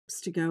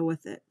strips to go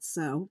with it.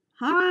 So,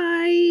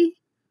 hi!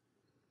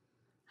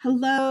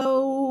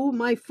 Hello,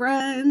 my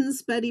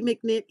friends. Betty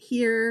McKnit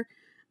here.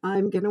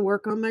 I'm going to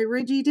work on my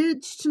Ridgy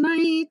Didge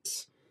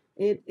tonight.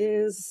 It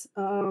is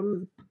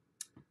the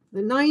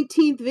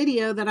 19th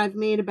video that I've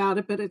made about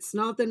it, but it's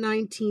not the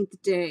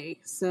 19th day.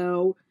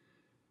 So,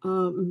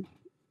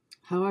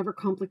 however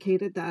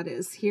complicated that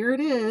is, here it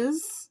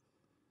is.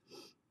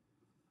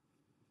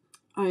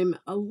 I'm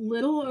a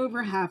little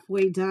over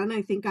halfway done.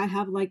 I think I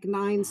have like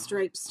 9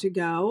 stripes to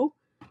go.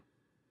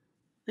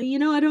 You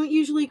know, I don't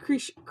usually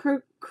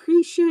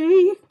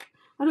crochet.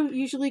 I don't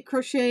usually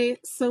crochet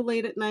so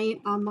late at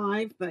night on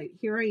live, but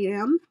here I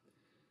am.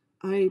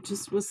 I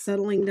just was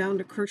settling down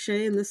to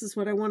crochet, and this is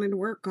what I wanted to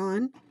work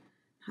on.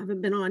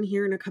 Haven't been on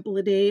here in a couple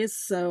of days,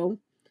 so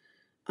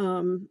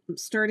I'm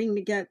starting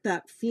to get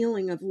that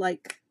feeling of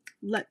like,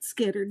 let's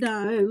get her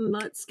done,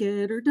 let's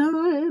get her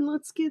done,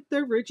 let's get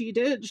the Ridgy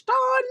Didge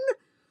done.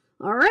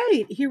 All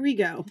right, here we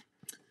go.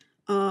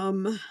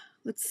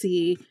 Let's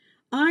see.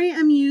 I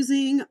am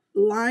using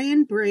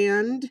Lion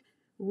brand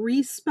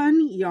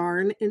Respun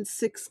yarn in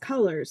 6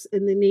 colors,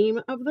 and the name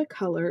of the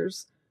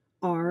colors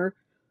are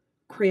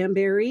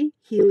Cranberry,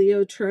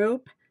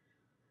 Heliotrope,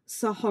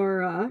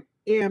 Sahara,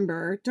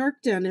 Amber,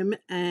 Dark Denim,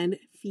 and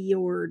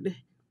Fjord.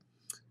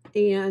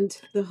 And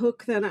the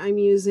hook that I'm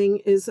using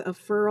is a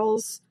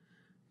Furls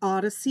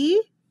Odyssey,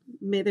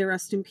 may they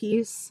rest in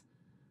peace,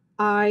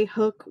 eye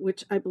hook,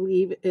 which I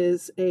believe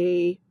is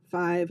a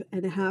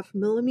 5.5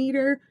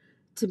 millimeter.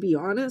 To be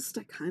honest,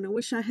 I kind of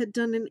wish I had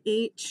done an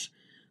H,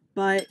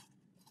 but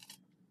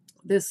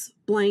this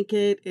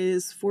blanket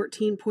is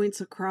 14 points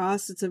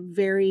across. It's a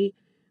very,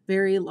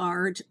 very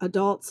large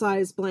adult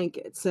size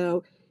blanket.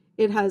 So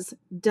it has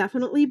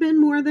definitely been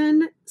more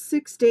than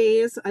 6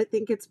 days. I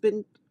think it's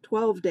been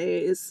 12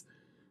 days.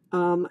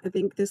 I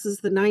think this is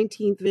the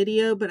 19th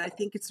video, but I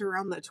think it's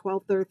around the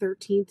 12th or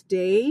 13th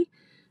day.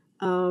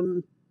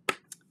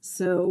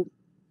 So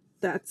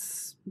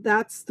that's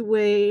the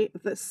way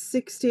the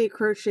 6-day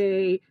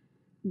crochet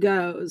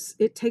goes.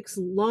 It takes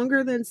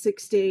longer than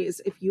 6 days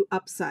if you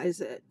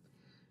upsize it.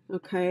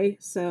 Okay,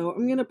 so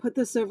I'm going to put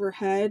this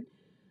overhead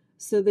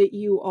so that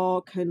you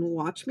all can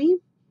watch me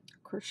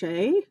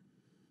crochet.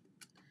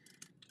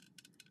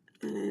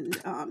 And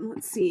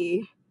let's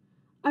see.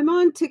 I'm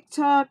on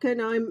TikTok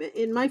and I'm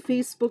in my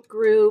Facebook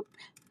group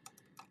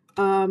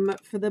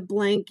for the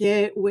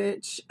blanket,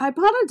 which I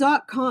bought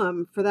a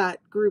 .com for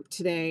that group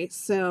today.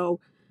 So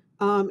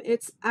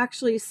it's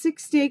actually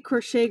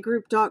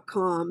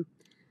 6daykrocheygroup.com.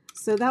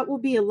 So that will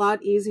be a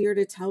lot easier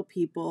to tell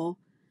people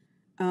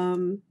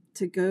to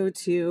go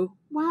to.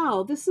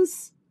 Wow, this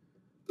is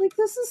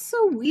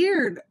so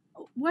weird.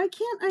 Why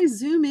can't I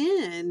zoom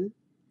in?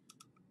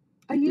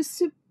 I used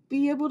to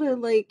be able to,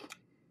 like,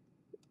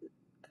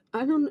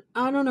 I don't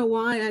know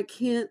why I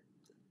can't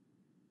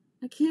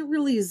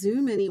really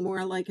zoom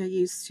anymore like I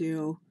used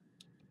to.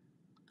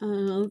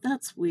 Oh,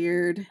 that's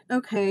weird.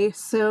 Okay,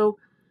 so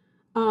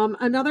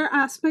another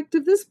aspect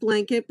of this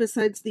blanket,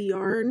 besides the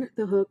yarn,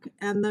 the hook,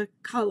 and the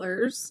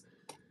colors,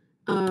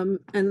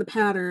 and the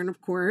pattern, of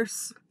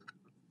course,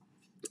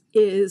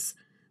 is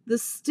the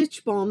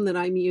stitch balm that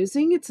I'm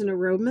using. It's an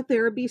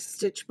aromatherapy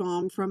stitch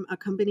balm from a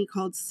company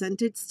called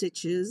Scented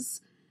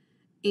Stitches,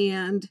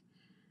 and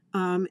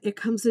it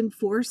comes in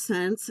 4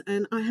 cents,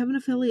 and I have an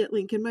affiliate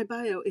link in my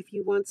bio. If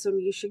you want some,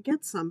 you should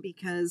get some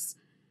because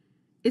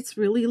it's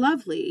really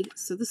lovely.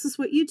 So this is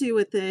what you do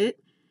with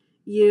it.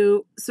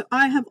 So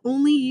I have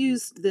only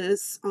used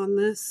this on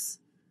this.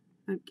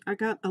 I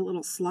got a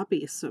little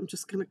sloppy, so I'm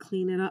just going to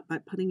clean it up by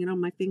putting it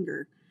on my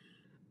finger.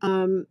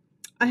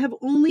 I have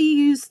only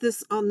used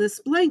this on this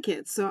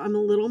blanket, so I'm a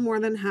little more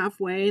than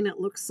halfway, and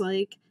it looks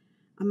like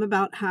I'm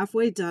about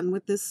halfway done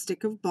with this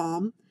stick of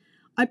balm.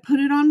 I put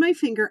it on my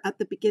finger at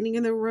the beginning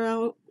of the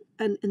row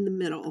and in the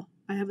middle.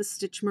 I have a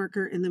stitch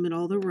marker in the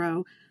middle of the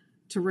row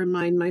to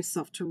remind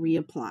myself to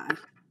reapply.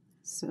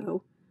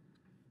 So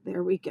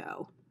there we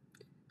go.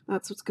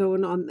 That's what's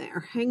going on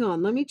there. Hang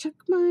on, let me check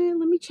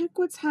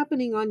what's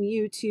happening on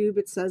YouTube.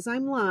 It says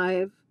I'm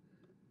live.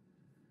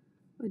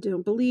 I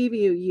don't believe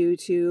you,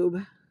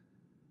 YouTube.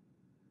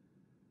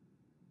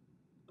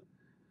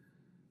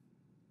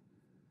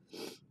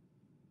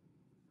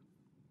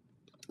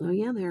 Oh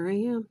yeah, there I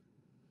am.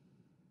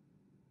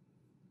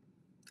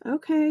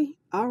 Okay,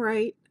 all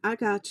right. I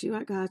got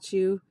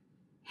you.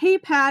 Hey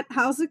Pat,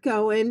 how's it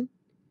going?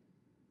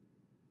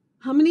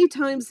 How many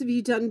times have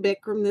you done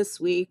Bikram this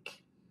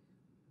week?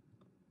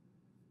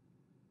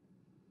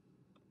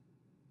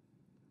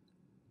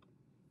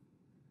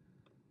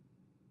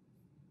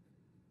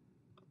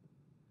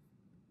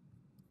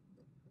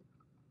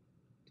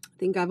 I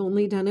think I've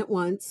only done it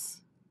once.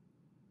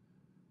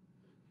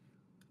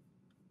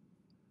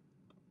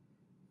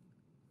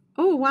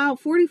 Oh, wow,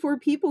 44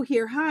 people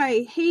here.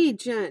 Hi. Hey,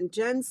 Jen.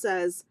 Jen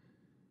says,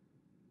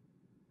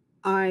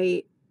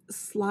 I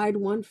slide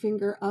one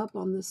finger up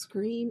on the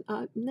screen.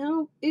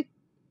 No,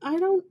 I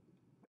don't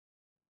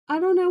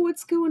know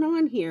what's going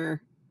on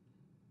here.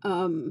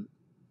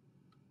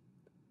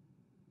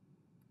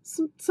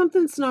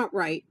 Something's not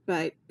right,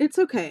 but it's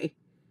okay.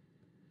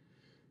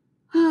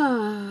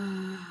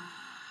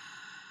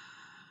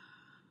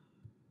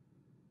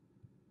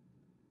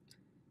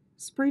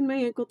 Sprained my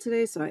ankle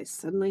today, so I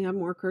suddenly have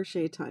more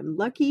crochet time.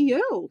 Lucky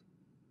you.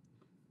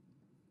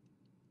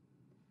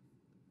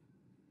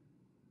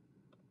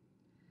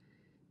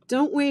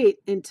 Don't wait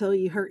until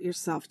you hurt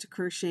yourself to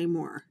crochet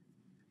more.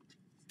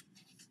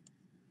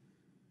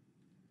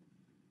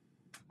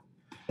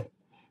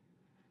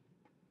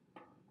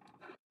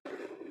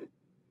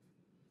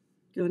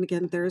 Going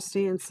again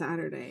Thursday and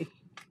Saturday.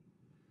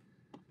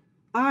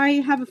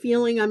 I have a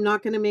feeling I'm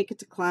not going to make it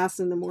to class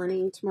in the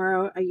morning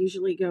tomorrow. I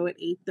usually go at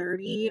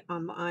 8:30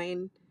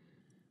 online,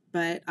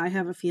 but I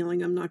have a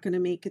feeling I'm not going to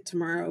make it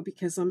tomorrow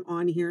because I'm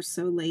on here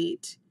so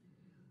late.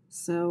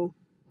 So,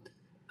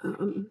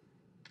 we'll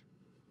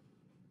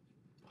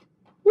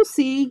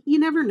see. You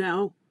never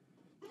know.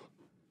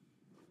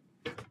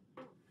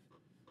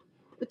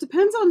 It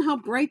depends on how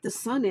bright the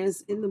sun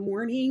is in the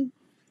morning.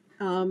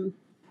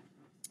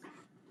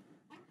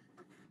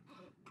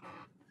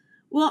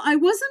 Well, I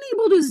wasn't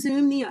able to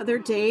Zoom the other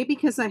day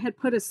because I had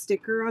put a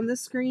sticker on the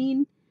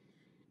screen,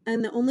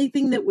 and the only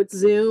thing that would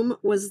Zoom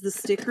was the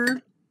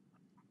sticker.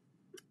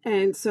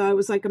 And so I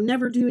was like, I'm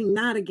never doing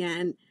that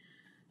again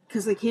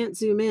because I can't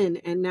zoom in,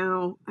 and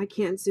now I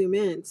can't zoom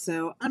in.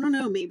 So I don't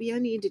know, maybe I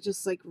need to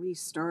just like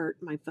restart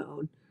my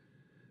phone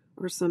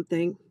or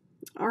something.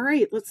 All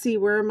right, let's see,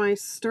 where am I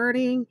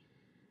starting?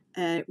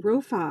 At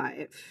row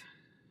 5.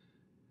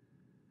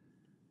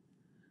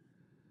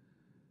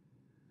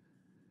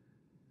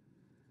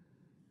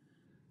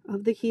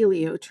 Of the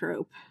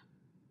Heliotrope.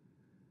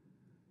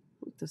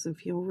 It doesn't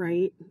feel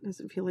right. It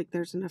doesn't feel like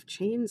there's enough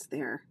chains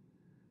there.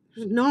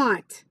 There's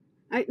not.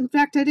 In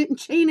fact, I didn't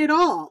chain at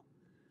all.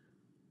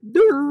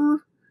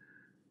 Durr.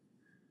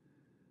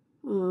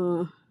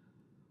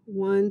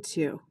 1,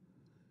 2.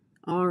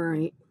 All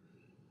right.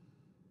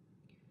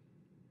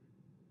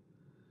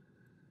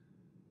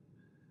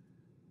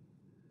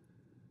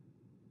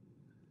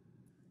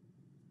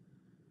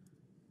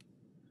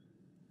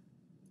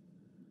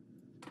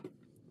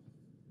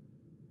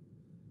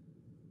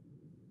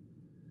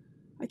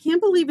 I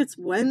can't believe it's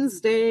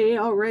Wednesday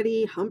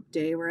already. Hump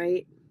day,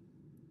 right?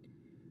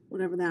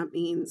 Whatever that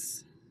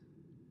means.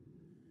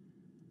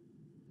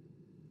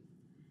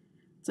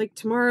 It's like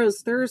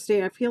tomorrow's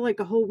Thursday. I feel like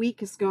a whole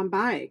week has gone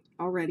by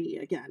already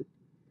again.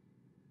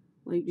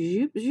 Like,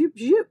 zoop, zoop,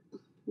 zoop.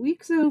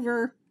 Week's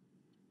over.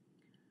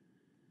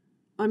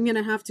 I'm going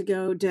to have to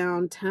go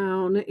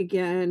downtown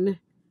again.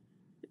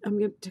 I'm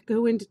going to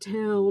go into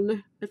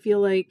town. I feel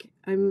like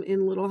I'm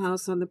in Little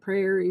House on the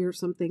Prairie or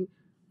something.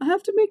 I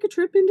have to make a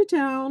trip into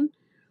town.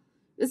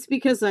 It's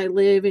because I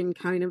live in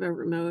kind of a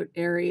remote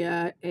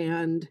area,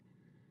 and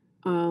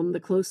the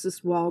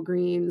closest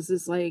Walgreens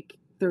is like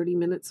 30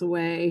 minutes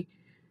away.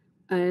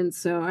 And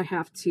so I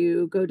have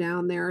to go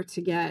down there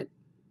to get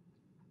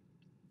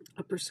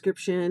a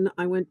prescription.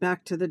 I went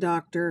back to the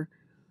doctor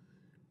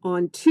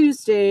on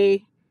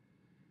Tuesday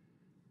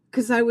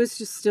because I was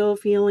just still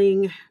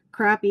feeling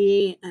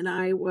crappy, and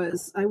I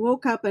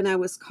woke up and I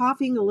was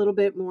coughing a little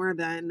bit more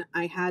than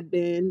I had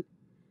been.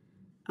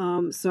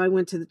 So I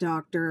went to the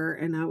doctor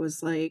and I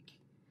was like,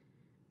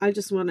 I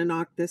just want to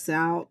knock this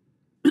out.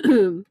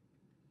 And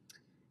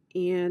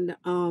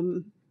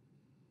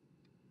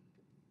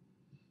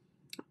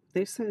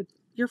they said,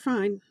 you're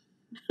fine.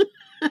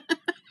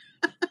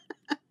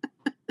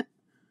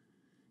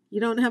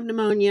 You don't have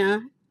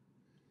pneumonia.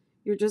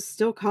 You're just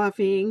still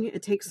coughing.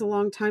 It takes a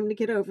long time to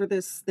get over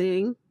this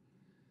thing.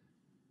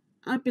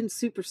 I've been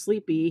super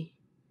sleepy.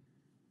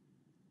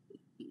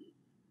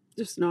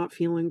 Just not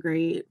feeling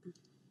great.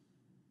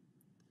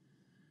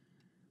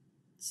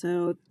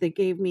 So they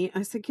gave me,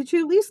 I said, could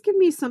you at least give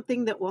me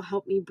something that will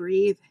help me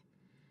breathe?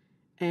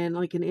 And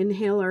like an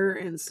inhaler.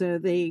 And so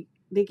they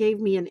gave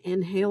me an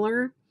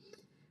inhaler.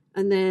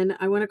 And then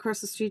I went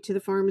across the street to the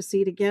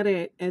pharmacy to get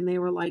it. And they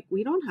were like,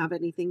 we don't have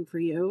anything for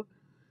you.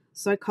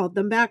 So I called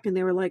them back and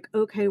they were like,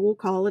 okay, we'll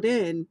call it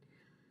in.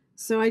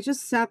 So I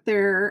just sat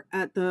there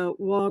at the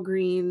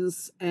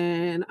Walgreens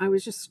and I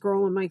was just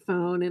scrolling my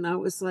phone, and I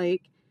was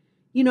like,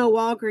 you know,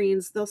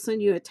 Walgreens, they'll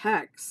send you a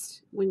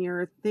text when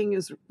your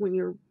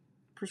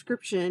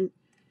prescription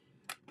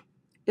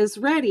is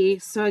ready.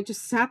 So I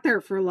just sat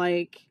there for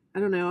like, I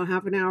don't know,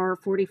 half an hour,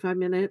 45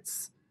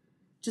 minutes,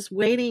 just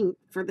waiting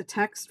for the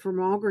text from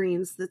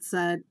Walgreens that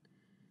said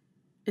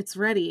it's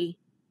ready.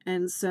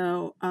 And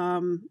so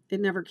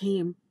it never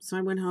came. So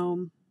I went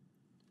home.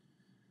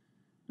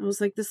 I was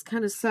like, this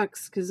kind of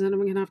sucks because then I'm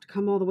going to have to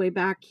come all the way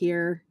back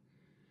here.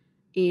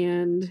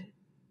 And,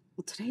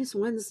 well, today's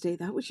Wednesday.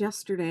 That was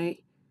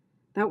yesterday.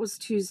 That was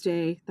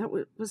Tuesday.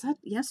 Was that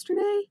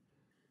yesterday?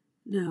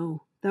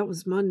 No, that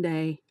was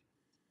Monday.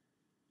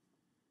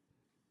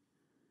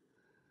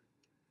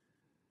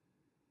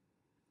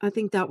 I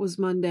think that was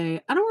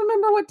Monday. I don't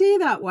remember what day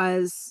that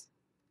was.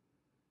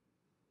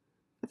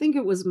 I think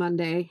it was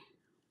Monday.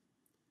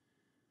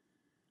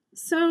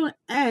 So,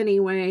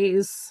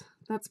 anyways,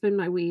 that's been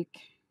my week.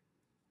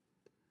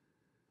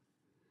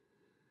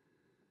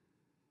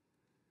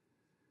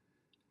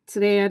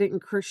 Today I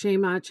didn't crochet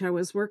much. I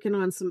was working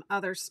on some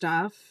other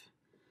stuff.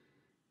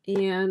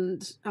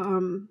 And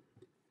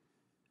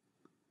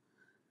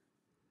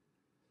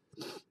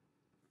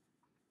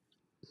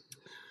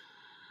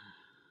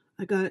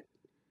I got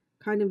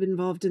kind of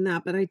involved in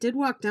that, but I did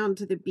walk down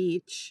to the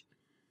beach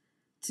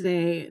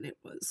today, and it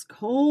was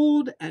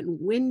cold and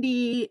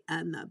windy,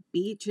 and the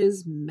beach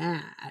is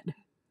mad.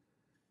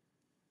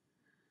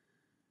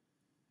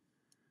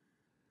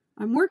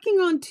 I'm working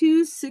on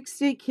 2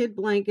 6-day kid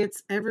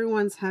blankets.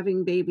 Everyone's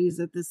having babies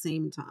at the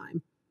same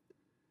time.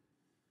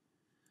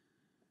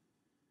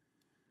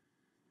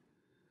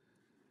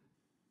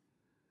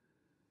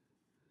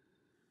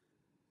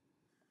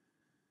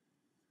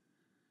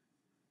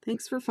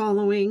 Thanks for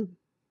following.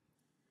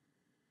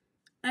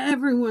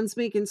 Everyone's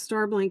making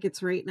star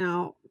blankets right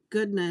now.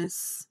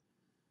 Goodness.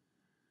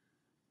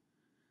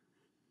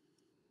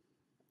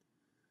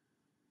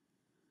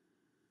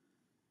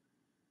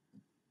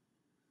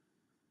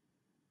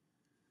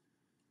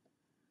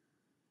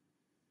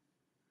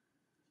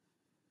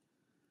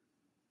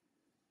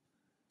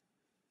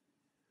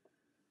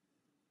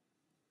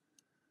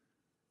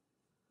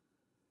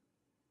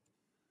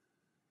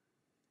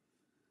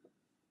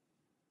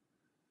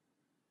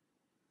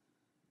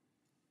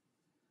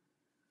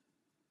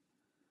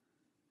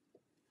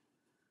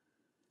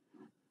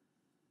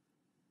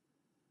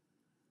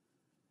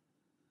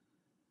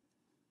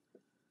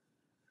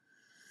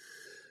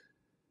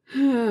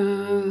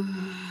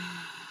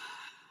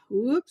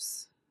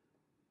 Whoops.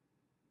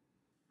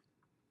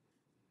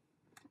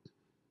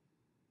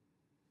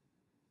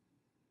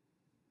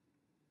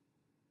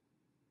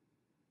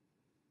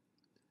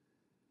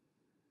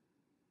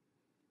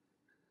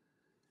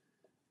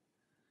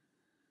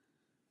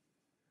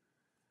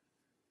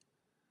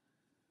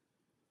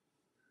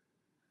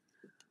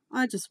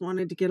 I just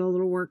wanted to get a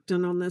little work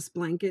done on this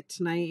blanket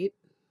tonight.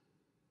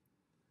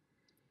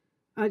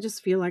 I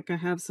just feel like I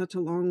have such a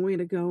long way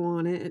to go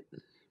on it.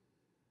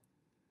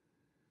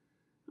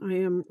 I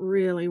am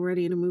really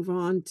ready to move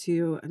on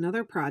to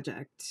another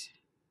project.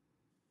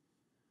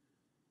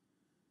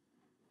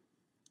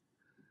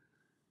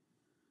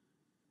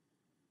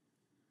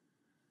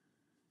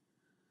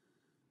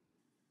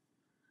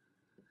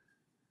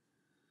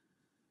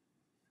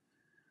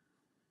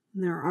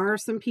 There are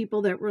some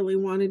people that really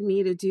wanted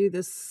me to do the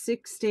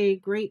 6-day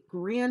great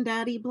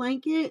granddaddy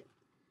blanket.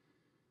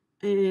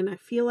 And I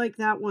feel like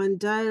that one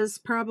does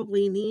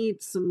probably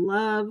need some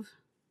love.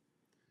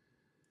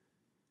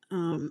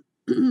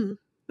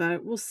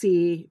 But we'll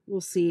see.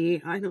 We'll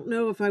see. I don't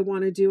know if I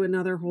want to do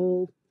another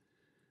whole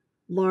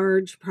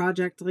large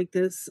project like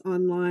this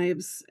on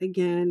lives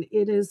again.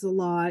 It is a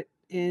lot.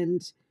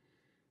 And,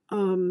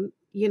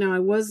 you know, I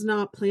was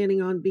not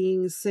planning on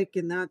being sick,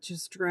 and that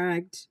just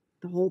dragged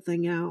the whole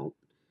thing out.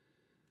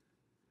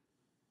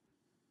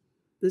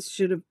 This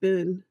should have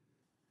been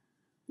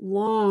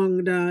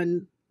long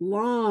done.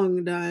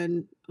 Long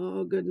done.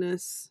 Oh,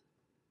 goodness.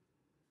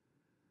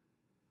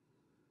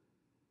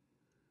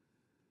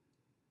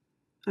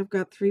 I've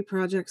got 3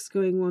 projects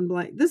going, one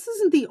blank. This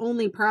isn't the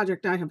only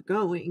project I have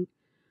going,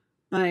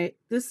 but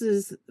this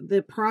is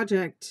the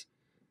project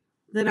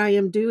that I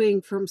am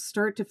doing from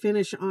start to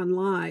finish on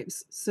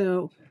lives.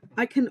 So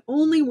I can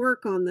only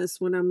work on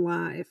this when I'm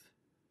live.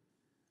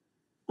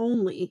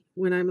 Only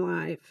when I'm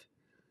live.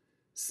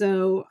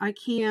 So I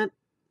can't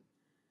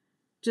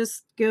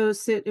just go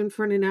sit in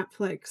front of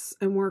Netflix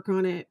and work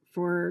on it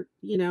for,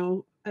 you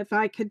know, if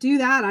I could do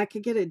that, I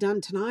could get it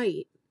done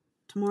tonight,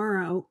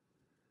 tomorrow,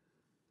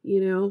 you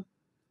know,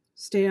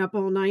 stay up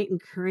all night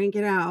and crank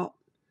it out.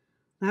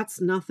 That's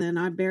nothing.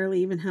 I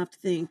barely even have to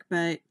think,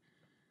 but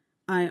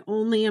I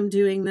only am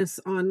doing this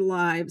on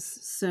lives.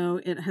 So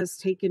it has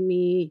taken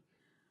me,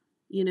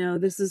 you know,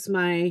 this is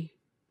the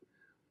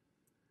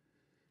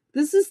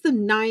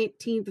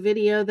 19th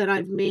video that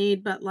I've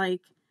made, but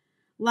like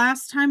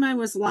last time I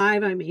was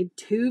live, I made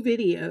 2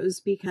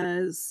 videos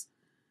because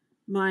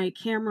my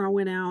camera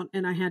went out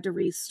and I had to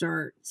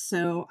restart.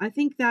 So I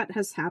think that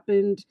has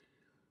happened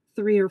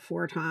 3 or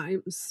 4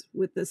 times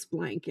with this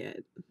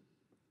blanket.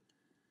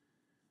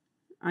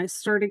 I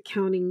started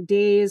counting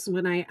days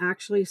when I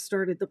actually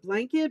started the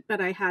blanket,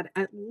 but I had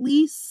at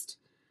least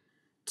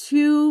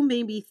 2,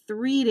 maybe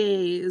 3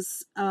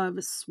 days of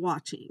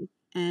swatching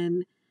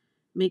and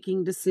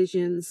making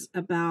decisions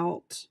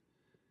about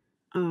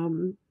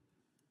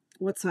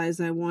what size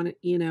I wanted,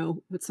 you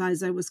know, what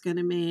size I was going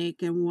to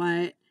make and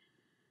what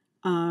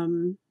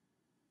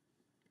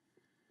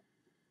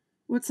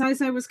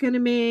size I was going to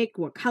make,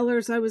 what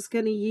colors I was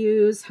going to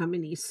use, how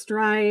many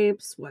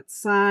stripes, what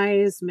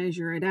size,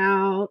 measure it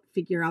out,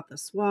 figure out the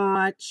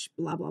swatch,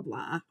 blah, blah,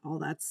 blah, all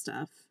that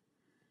stuff.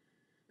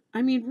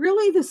 I mean,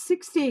 really, the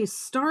 6-day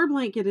star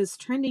blanket is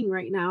trending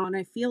right now, and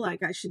I feel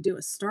like I should do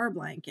a star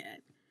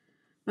blanket.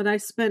 But I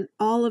spent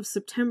all of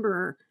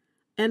September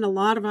and a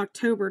lot of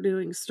October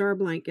doing star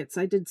blankets.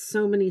 I did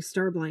so many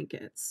star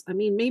blankets. I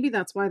mean, maybe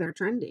that's why they're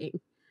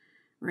trending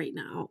right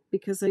now,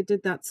 because I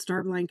did that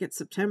star blanket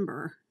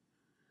September.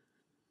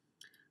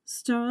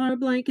 Star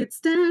blanket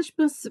stash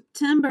for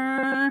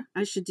September.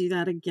 I should do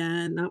that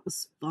again. That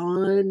was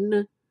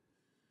fun.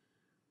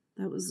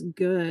 That was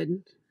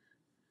good.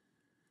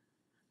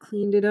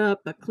 cleaned it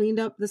up. I cleaned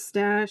up the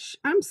stash.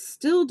 I'm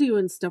still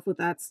doing stuff with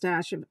that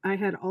stash. I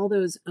had all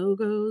those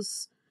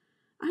Ogos.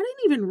 I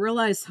didn't even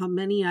realize how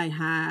many I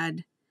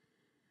had,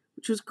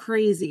 which was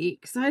crazy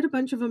because I had a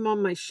bunch of them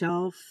on my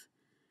shelf,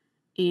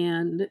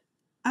 and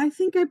I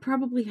think I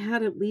probably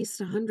had at least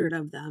 100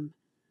 of them.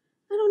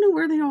 I don't know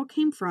where they all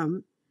came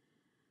from.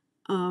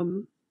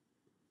 But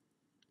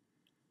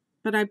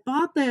I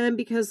bought them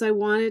because I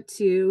wanted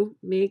to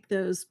make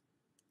those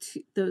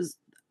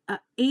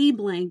a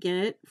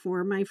blanket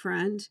for my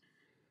friend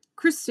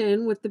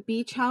Kristen with the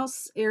beach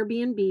house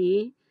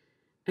Airbnb.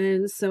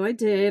 And so I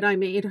did. I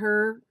made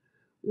her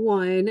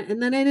one,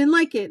 and then I didn't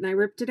like it and I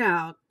ripped it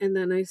out. And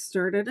then I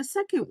started a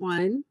second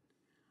one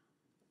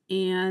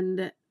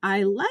and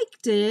I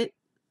liked it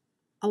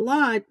a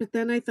lot, but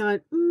then I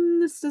thought,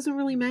 this doesn't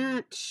really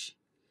match.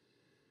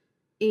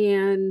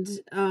 And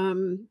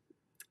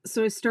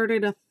so I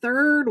started a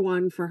third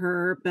one for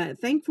her, but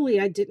thankfully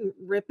I didn't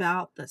rip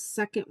out the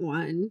second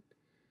one.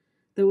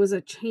 There was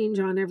a change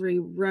on every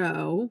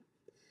row.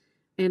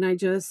 And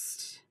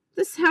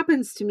this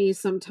happens to me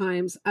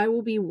sometimes. I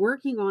will be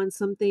working on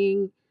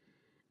something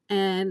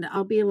and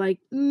I'll be like,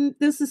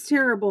 this is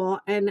terrible.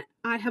 And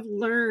I have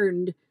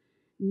learned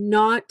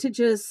not to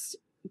just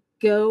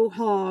go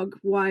hog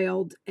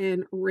wild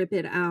and rip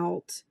it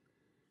out.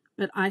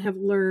 But I have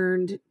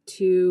learned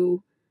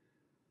to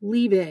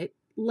leave it,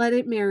 let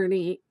it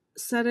marinate,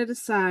 set it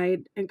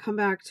aside, and come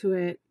back to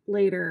it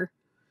later.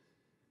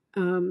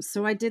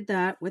 So I did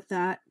that with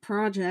that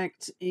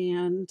project,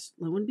 and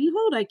lo and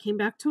behold, I came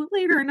back to it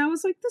later, and I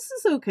was like, this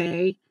is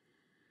okay.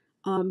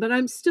 But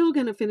I'm still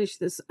going to finish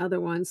this other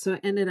one. So I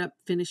ended up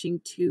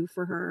finishing 2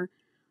 for her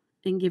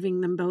and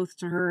giving them both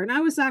to her. And I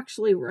was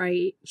actually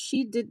right.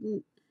 She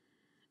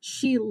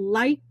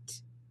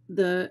liked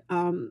both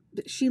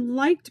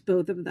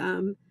of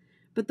them,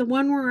 but the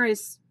one where I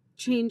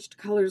changed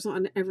colors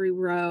on every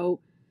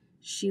row,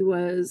 she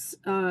was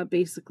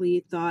basically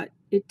thought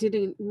it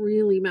didn't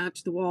really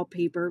match the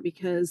wallpaper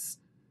because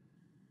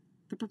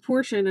the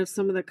proportion of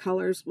some of the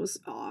colors was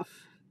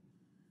off.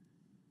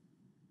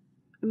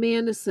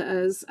 Amanda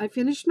says, I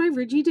finished my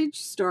Ridgy Didge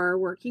star,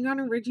 working on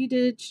a Ridgy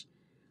Didge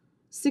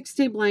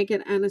 6-day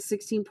blanket and a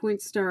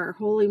 16-point star.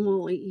 Holy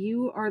moly,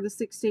 you are the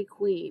 6-day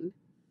queen.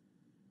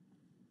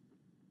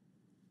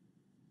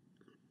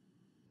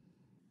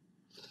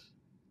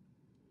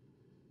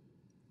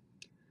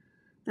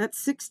 That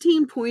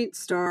 16-point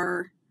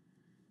star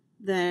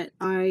that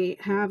I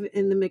have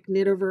in the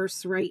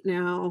McKnitiverse right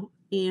now,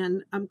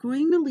 and I'm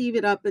going to leave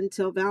it up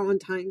until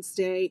Valentine's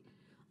Day,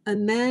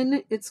 and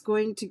then it's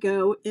going to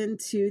go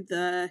into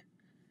the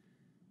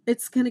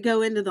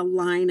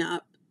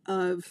lineup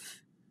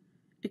of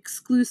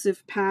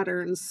exclusive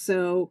patterns.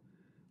 So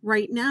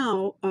right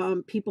now,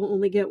 people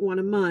only get one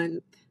a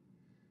month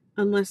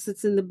unless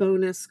it's in the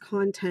bonus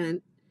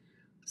content.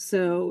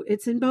 So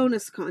it's in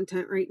bonus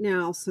content right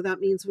now. So that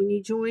means when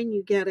you join,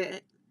 you get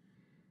it.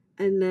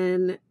 And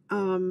then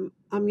I'm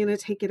going to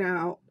take it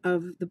out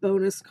of the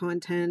bonus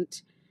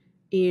content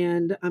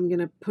and I'm going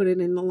to put it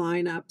in the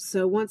lineup.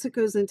 So once it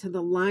goes into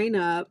the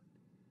lineup,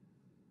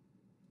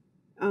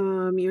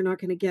 you're not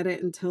going to get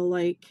it until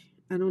like,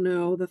 I don't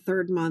know, the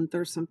 3rd month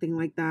or something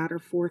like that, or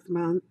 4th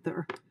month,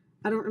 or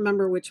I don't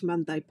remember which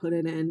month I put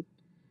it in.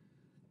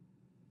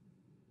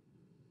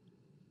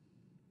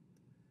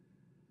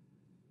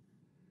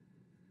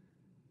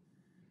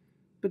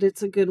 But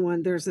it's a good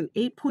one. There's an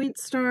 8-point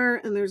star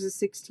and there's a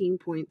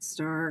 16-point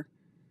star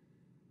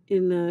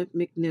in the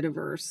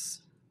McKnitiverse.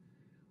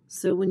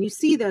 So when you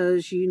see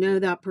those, you know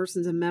that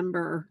person's a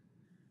member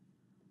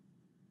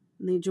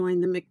and they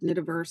join the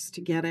McKnitiverse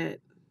to get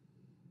it.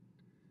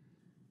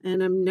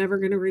 And I'm never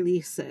going to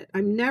release it.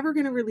 I'm never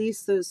going to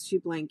release those 2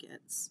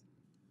 blankets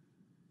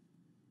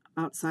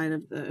outside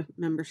of the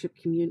membership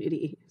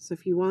community. So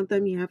if you want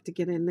them, you have to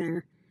get in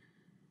there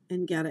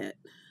and get it.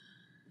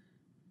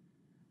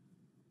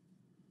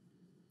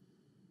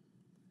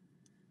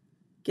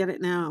 Get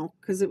it now,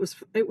 because it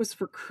was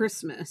for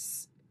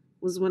Christmas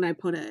was when I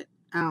put it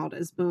out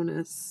as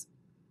bonus.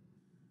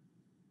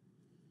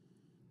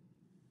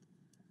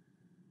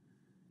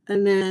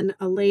 And then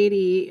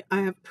I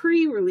have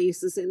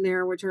pre-releases in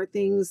there, which are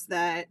things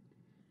that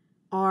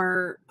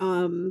are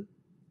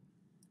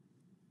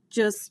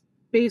just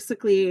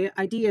basically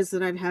ideas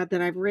that I've had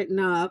that I've written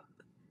up,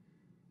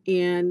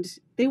 and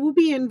they will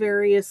be in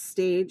various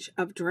stage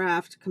of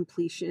draft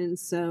completion.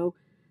 So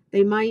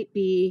they might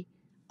be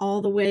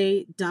all the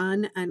way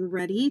done and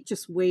ready,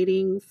 just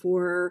waiting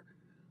for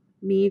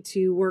me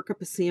to work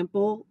up a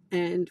sample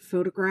and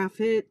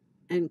photograph it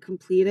and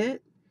complete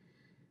it.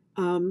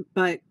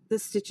 But the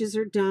stitches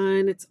are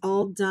done. It's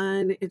all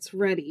done. It's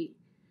ready.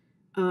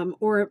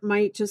 Or it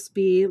might just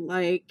be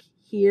like,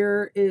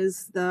 here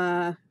is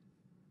the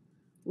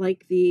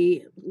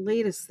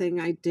latest thing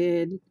I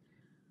did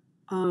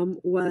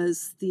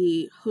was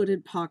the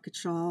hooded pocket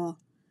shawl,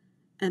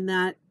 and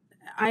that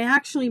I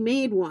actually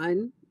made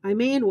one. I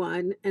made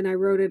one and I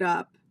wrote it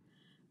up,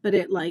 but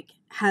it like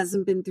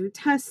hasn't been through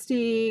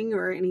testing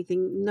or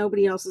anything.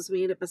 Nobody else has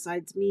made it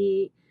besides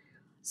me.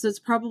 So it's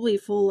probably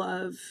full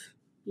of,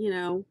 you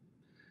know,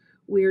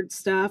 weird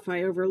stuff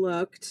I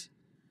overlooked.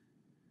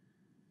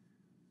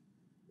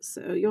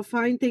 So you'll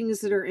find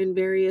things that are in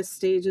various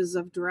stages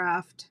of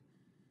draft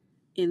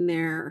in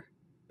there.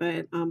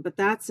 But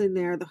that's in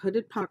there. The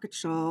hooded pocket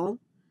shawl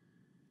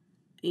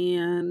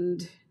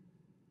and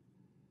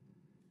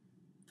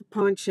the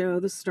poncho,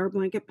 the Star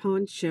Blanket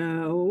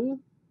poncho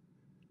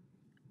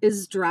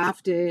is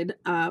drafted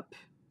up,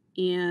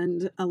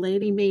 and a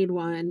lady made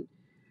one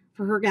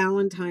for her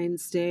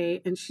Valentine's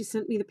Day, and she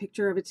sent me the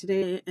picture of it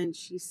today, and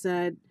she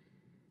said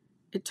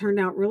it turned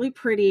out really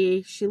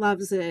pretty. She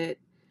loves it,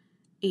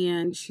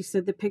 and she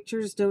said the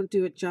pictures don't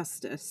do it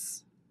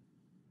justice.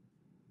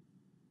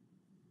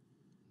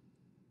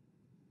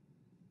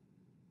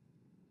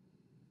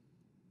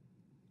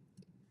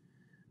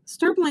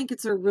 Star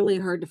blankets are really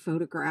hard to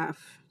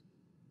photograph.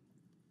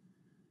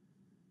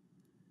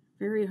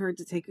 Very hard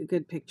to take a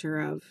good picture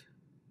of.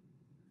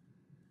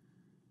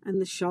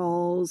 And the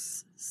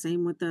shawls,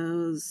 same with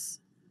those.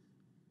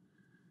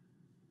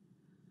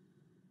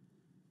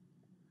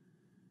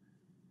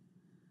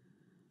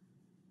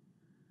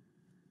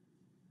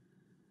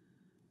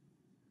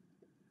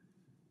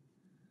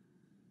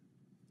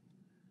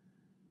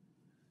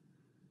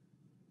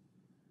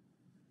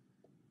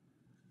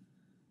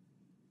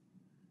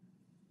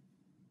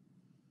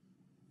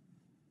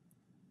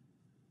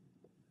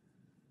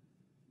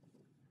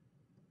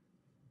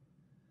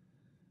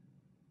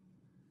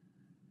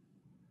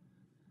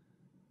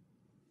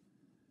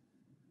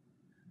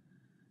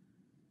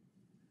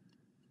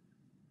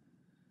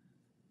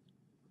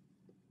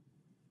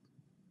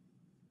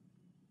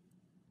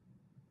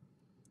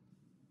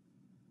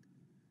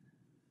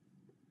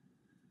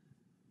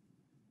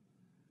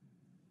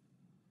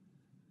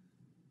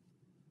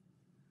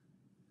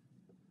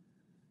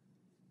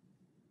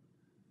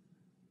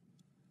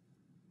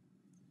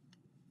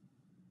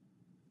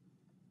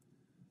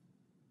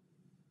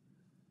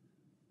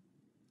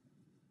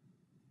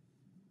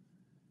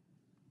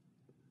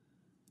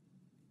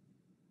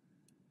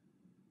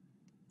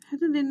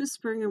 Headed into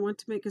spring, I want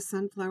to make a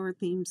sunflower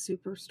themed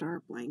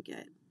superstar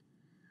blanket.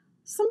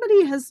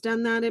 Somebody has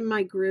done that in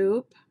my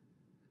group.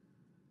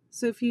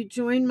 So if you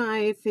join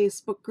my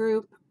Facebook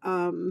group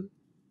and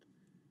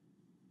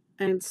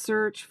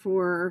search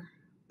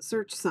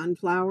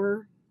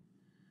sunflower,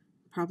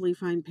 probably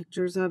find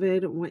pictures of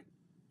it and what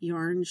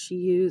yarn she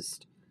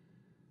used.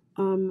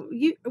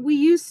 We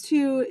used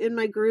to, in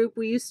my group,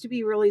 we used to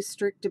be really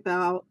strict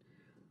about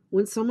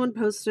when someone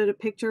posted a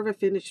picture of a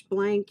finished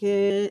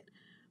blanket,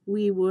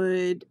 we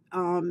would,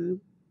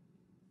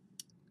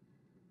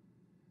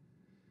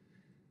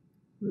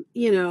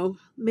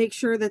 make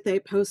sure that they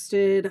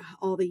posted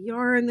all the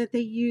yarn that they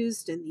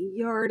used and the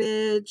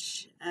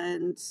yardage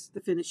and the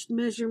finished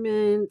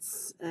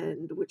measurements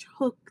and which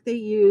hook they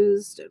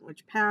used and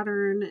which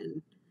pattern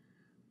and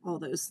all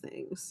those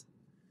things.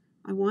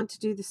 I want to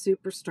do the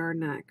Superstar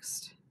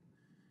next.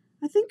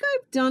 I think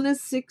I've done a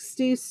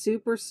 6-day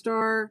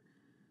Superstar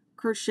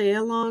crochet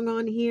along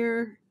on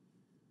here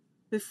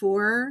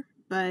before,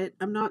 but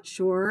I'm not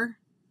sure.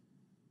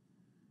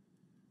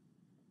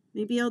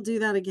 Maybe I'll do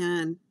that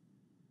again.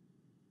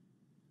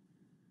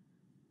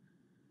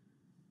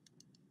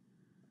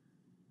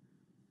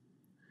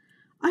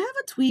 I have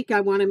a tweak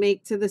I want to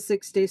make to the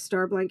 6-day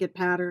star blanket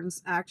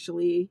patterns,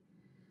 actually.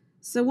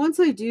 So once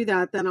I do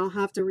that, then I'll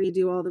have to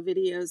redo all the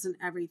videos and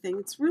everything.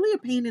 It's really a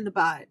pain in the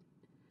butt.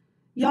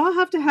 Y'all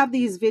have to have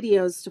these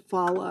videos to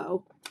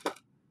follow.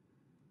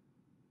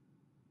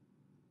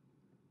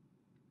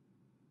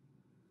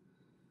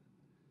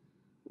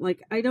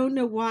 Like, I don't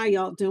know why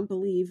y'all don't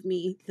believe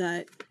me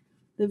that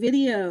the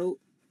video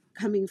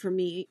coming from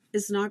me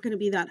is not going to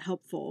be that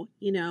helpful,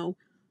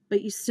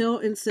 but you still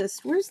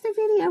insist, where's the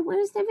video?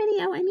 Where's the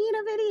video? I need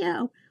a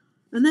video.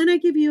 And then I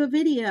give you a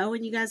video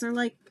and you guys are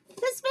like,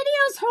 this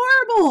video's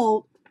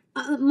horrible.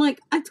 I'm like,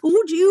 I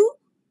told you.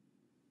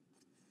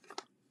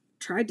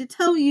 Tried to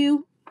tell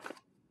you.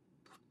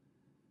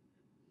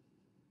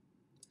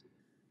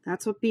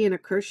 That's what being a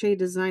crochet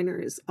designer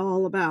is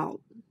all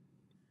about.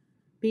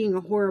 Being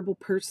a horrible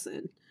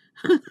person.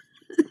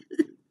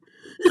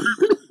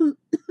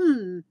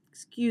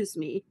 Excuse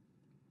me.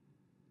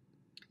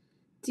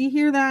 Do you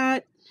hear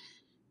that?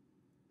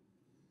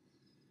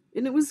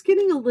 And it was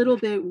getting a little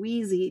bit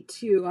wheezy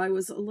too. I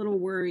was a little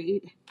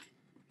worried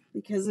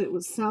because it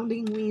was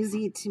sounding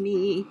wheezy to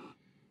me.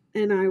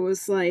 And I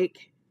was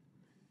like,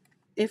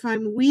 if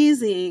I'm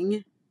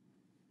wheezing,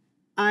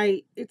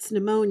 it's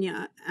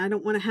pneumonia. I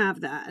don't want to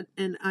have that.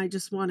 And I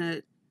just want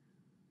to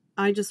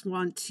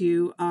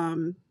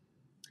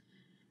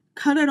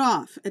cut it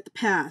off at the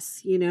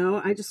pass,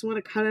 I just want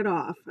to cut it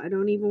off. I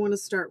don't even want to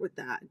start with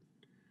that.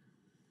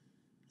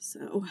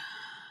 So,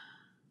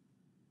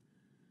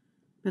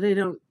 but I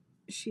don't,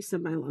 she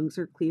said my lungs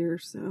are clear,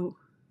 so.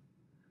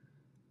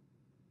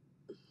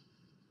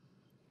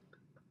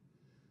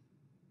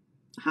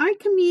 Hi,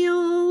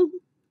 Camille.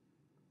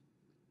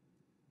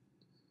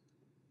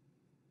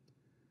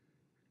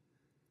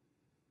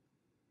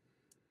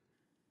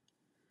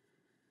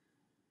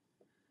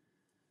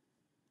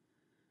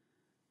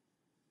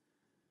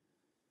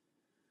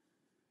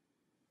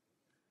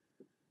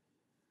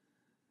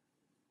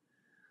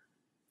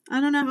 I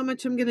don't know how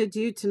much I'm going to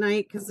do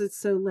tonight because it's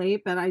so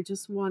late, but I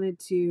just wanted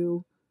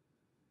to.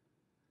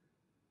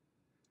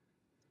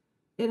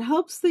 It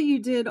helps that you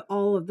did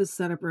all of the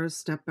setup rows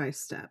step by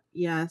step.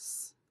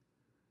 Yes.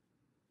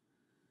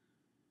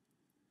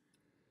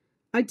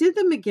 I did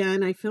them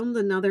again. I filmed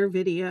another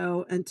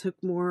video and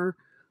took more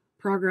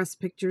progress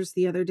pictures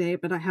the other day,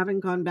 but I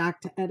haven't gone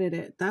back to edit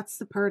it. That's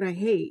the part I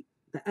hate,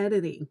 the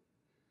editing.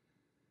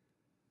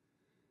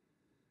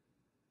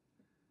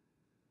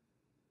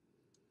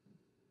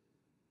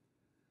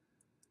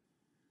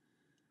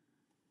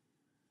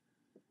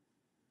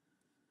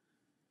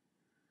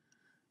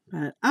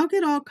 But I'll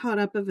get all caught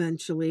up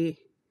eventually.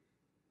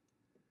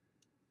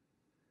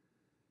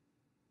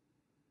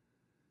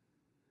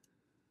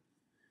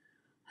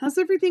 How's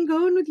everything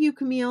going with you,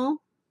 Camille?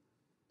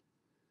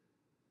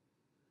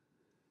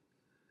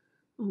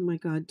 Oh my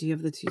God, do you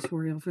have the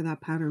tutorial for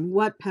that pattern?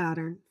 What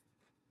pattern?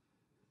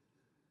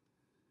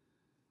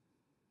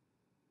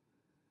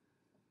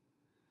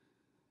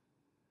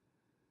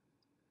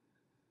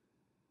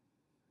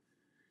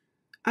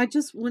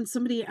 When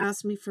somebody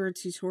asks me for a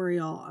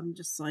tutorial, I'm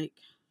just like,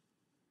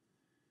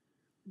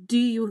 do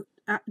you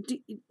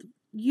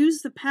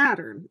use the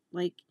pattern?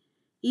 Like,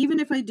 even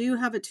if I do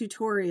have a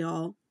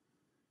tutorial,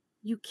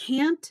 you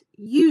can't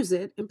use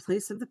it in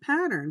place of the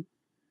pattern.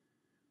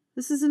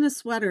 This isn't a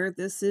sweater.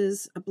 This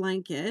is a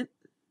blanket.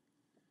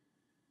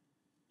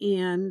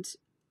 And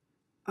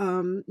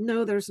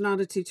no, there's not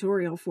a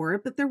tutorial for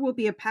it, but there will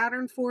be a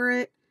pattern for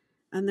it.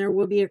 And there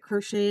will be a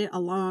crochet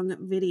along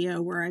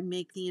video where I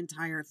make the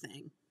entire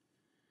thing.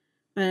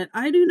 But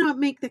I do not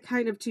make the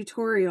kind of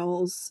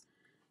tutorials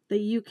that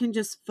you can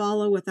just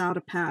follow without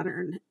a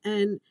pattern.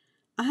 And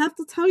I have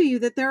to tell you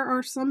that there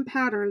are some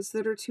patterns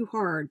that are too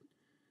hard,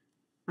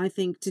 I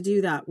think, to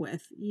do that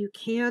with. You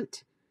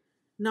can't,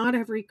 not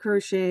every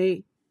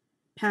crochet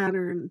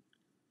pattern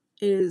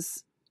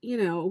is,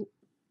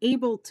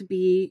 able to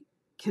be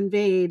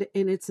conveyed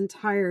in its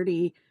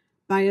entirety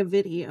by a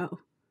video.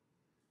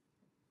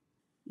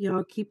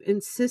 I'll keep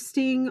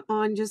insisting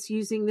on just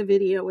using the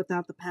video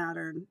without the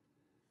pattern.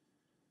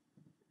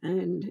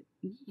 And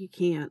you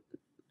can't.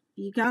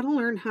 You got to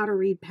learn how to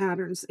read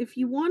patterns. If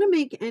you want to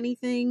make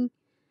anything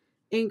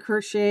in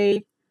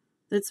crochet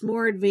that's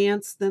more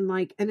advanced than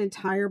like an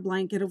entire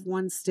blanket of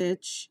one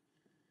stitch,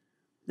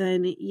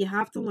 then you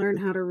have to learn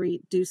how to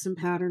do some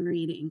pattern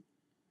reading.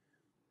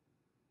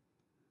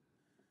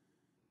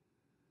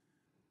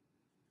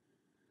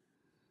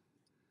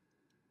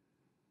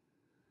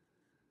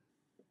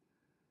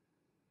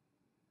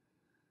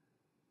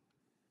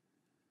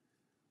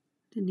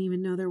 Didn't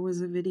even know there was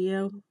a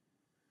video.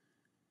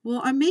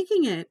 Well, I'm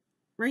making it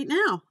right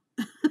now.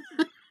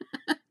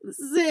 This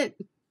is it.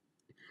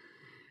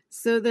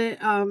 So that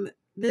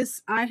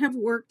I have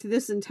worked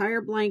this entire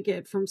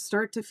blanket from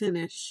start to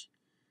finish.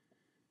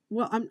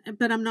 Well,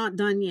 but I'm not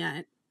done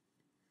yet.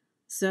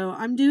 So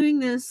I'm doing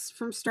this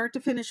from start to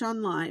finish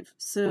on live.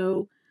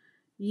 So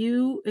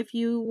if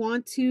you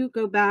want to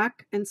go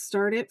back and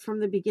start it from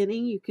the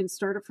beginning, you can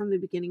start it from the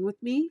beginning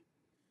with me.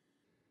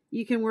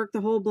 You can work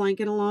the whole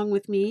blanket along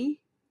with me.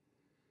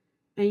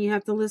 And you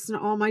have to listen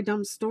to all my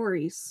dumb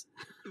stories.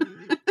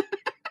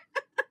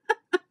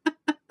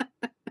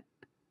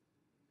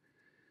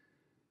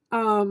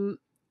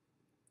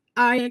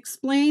 I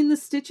explain the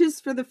stitches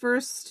for the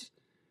first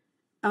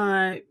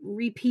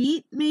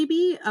repeat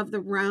maybe of the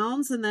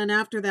rounds, and then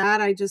after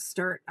that I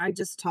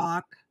just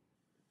talk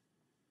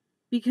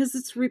because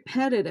it's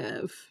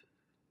repetitive.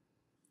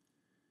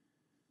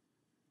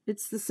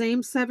 It's the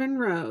same 7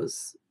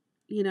 rows,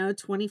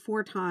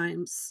 24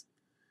 times.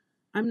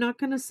 I'm not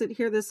going to sit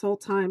here this whole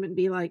time and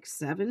be like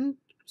 7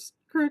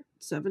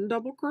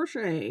 double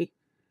crochet,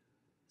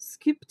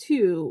 skip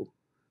 2,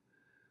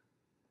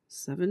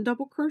 7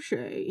 double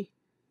crochet,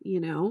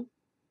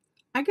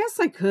 I guess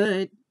I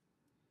could.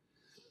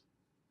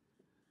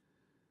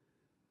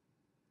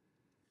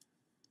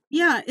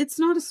 Yeah, it's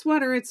not a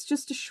sweater, it's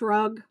just a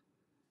shrug.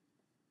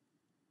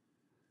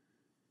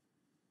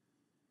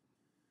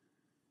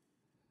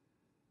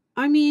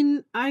 I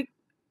mean, I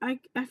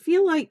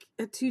feel like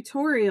a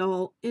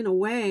tutorial, in a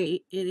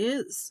way, it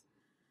is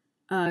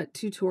a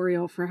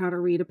tutorial for how to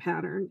read a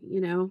pattern,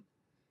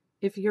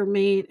 if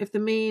the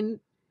main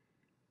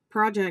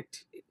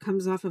project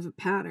comes off of a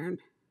pattern.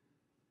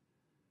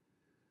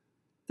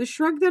 The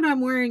shrug that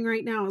I'm wearing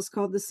right now is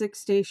called the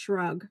 6-day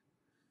shrug.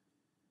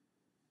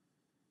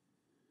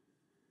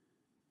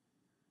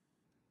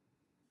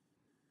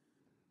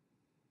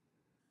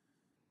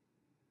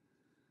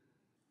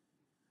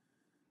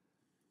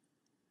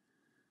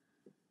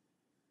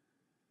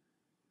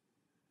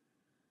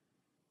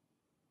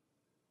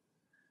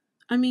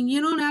 I mean,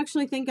 you don't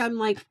actually think I'm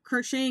like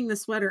crocheting the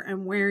sweater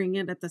and wearing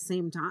it at the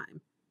same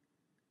time.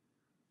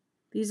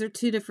 These are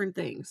 2 different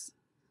things.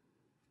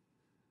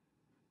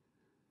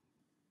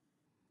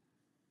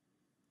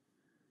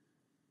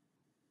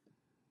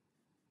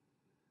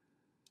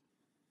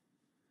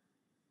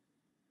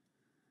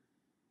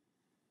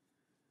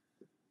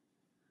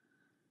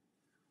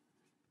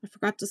 I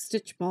forgot to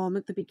stitch Balm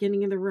at the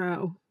beginning of the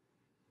row.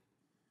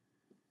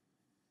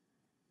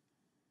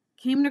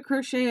 came to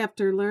crochet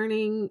after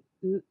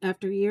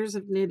years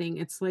of knitting.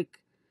 It's like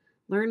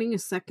learning a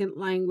second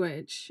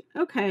language.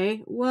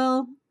 Okay,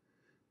 well,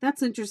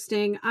 that's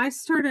interesting. I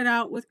started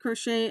out with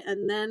crochet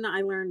and then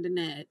I learned to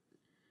knit.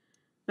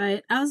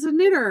 But as a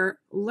knitter,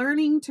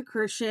 learning to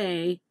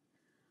crochet,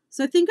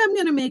 so I think I'm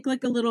going to make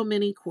like a little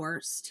mini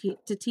course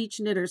to teach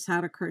knitters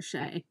how to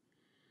crochet.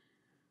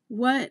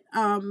 What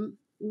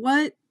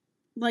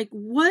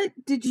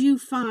did you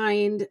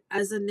find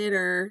as a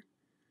knitter?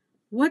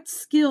 What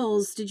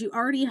skills did you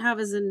already have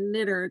as a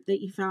knitter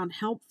that you found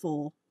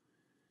helpful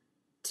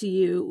to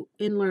you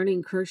in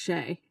learning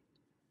crochet?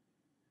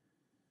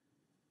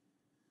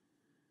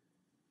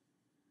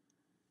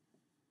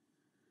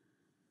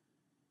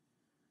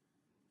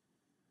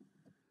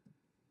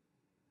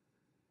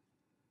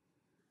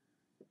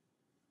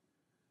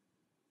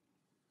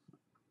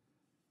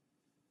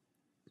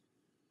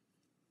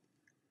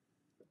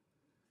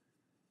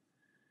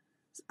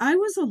 I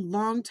was a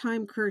long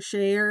time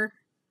crocheter,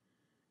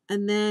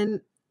 and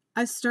then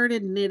I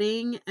started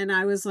knitting and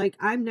I was like,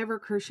 I'm never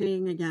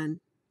crocheting again.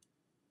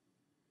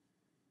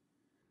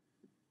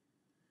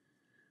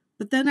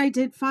 But then I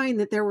did find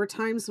that there were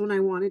times when I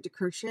wanted to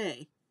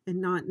crochet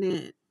and not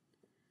knit.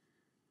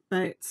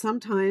 But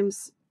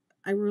sometimes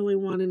I really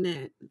want to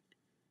knit.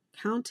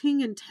 Counting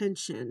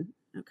intention.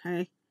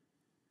 Okay.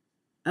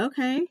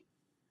 Okay.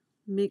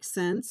 Makes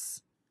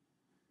sense.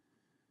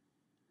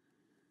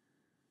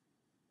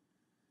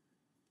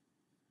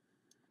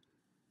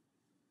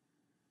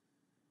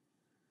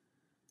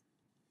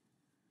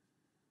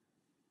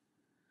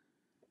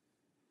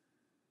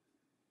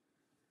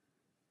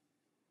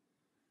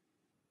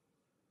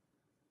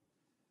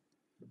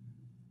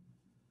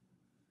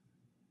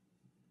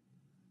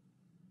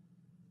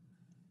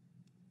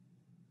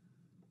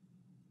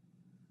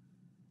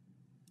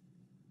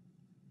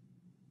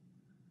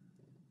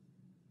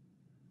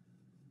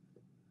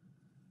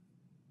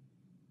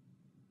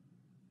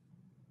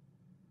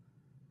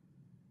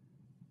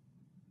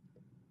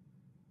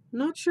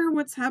 Not sure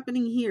what's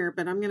happening here,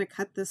 but I'm going to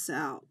cut this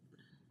out.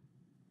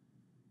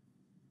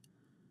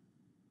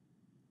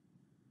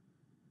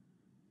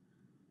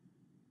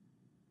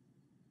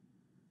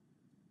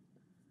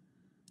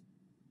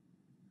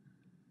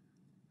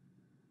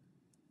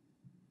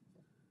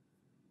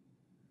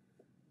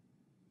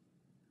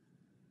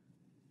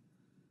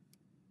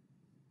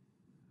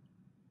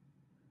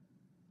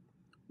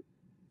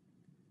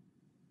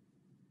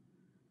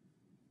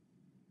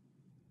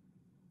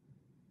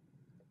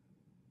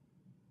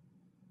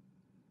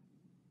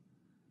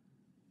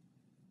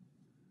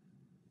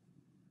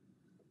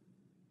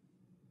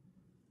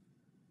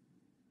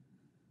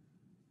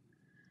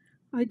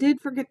 I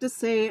did forget to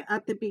say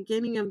at the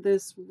beginning of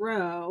this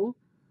row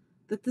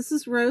that this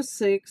is row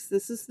 6.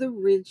 This is the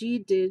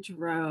Ridgy Didge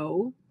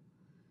row.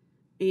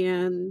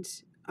 And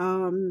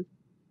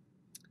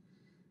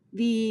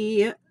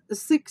the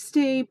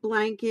 6-day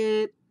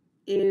blanket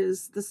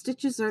the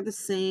stitches are the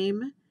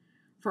same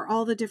for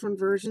all the different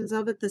versions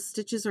of it. The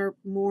stitches are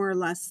more or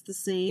less the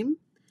same.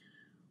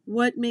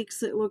 What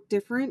makes it look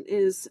different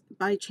is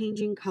by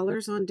changing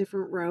colors on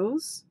different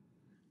rows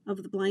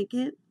of the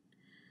blanket.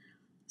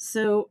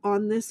 So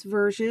on this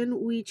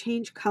version, we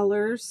change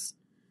colors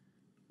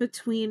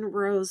between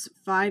rows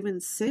 5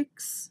 and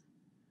 6.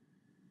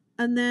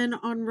 And then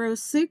on row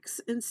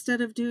 6, instead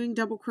of doing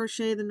double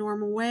crochet the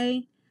normal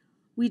way,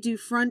 we do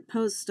front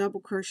post double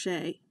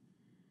crochet.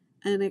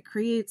 And it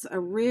creates a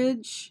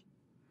ridge,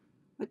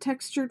 a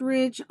textured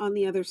ridge on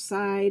the other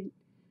side.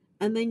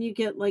 And then you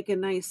get like a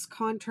nice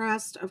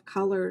contrast of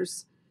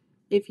colors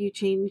if you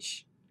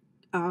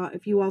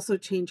also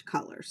change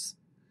colors.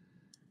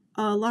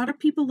 A lot of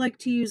people like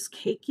to use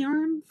cake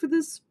yarn for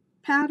this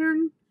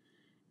pattern,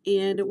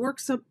 and it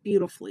works up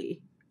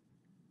beautifully.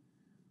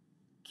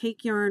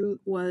 Cake yarn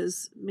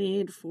was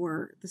made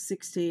for the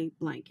 6-day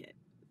blanket,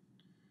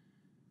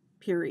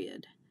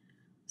 period.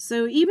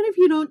 So even if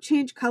you don't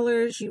change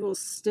colors, you will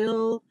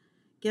still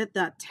get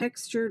that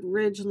textured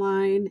ridge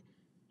line,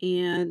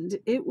 and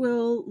it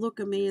will look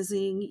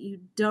amazing.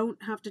 You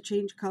don't have to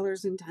change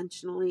colors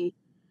intentionally,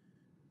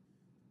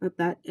 but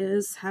that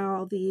is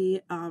how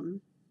the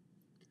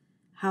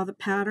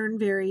pattern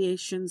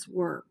variations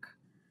work.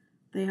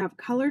 They have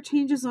color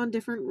changes on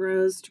different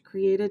rows to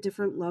create a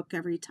different look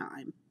every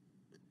time.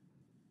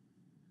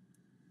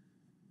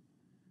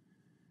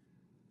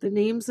 The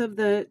names of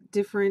the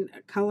different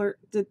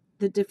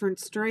the different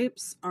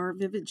stripes are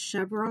Vivid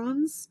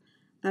Chevrons.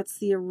 That's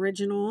the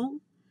original.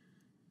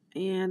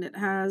 And it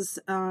has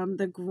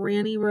the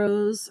granny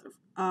rows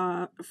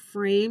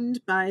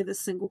framed by the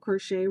single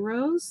crochet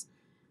rows.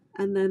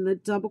 And then the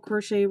double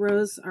crochet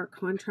rows are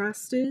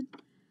contrasted.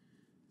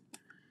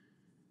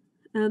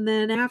 And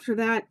then after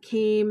that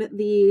came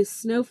the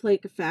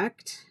snowflake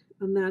effect,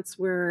 and that's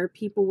where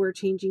people were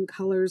changing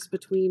colors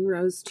between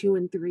rows 2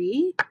 and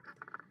 3.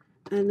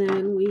 And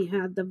then we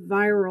had the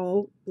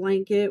viral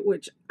blanket,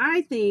 which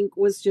I think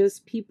was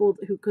just people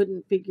who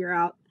couldn't figure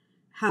out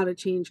how to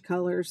change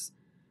colors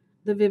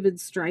the Vivid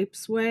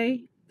Stripes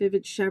way,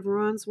 Vivid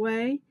Chevrons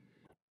way.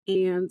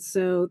 And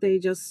so they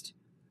just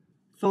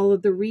Follow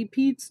the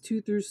repeats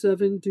 2 through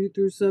 7, 2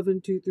 through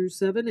 7, 2 through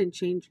 7, and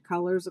change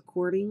colors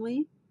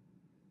accordingly.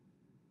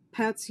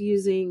 Pat's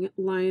using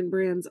Lion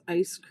Brand's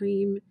ice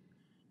cream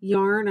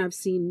yarn. I've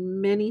seen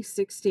many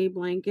 6-day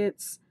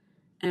blankets,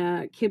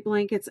 kid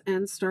blankets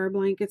and star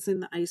blankets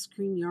in the ice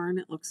cream yarn.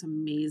 It looks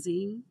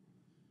amazing.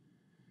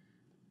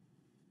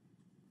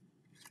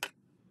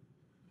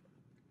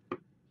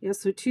 Yeah,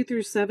 so 2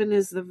 through 7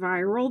 is the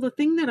viral. The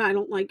thing that I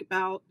don't like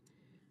about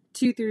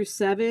 2 through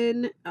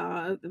 7,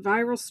 the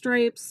viral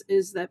stripes,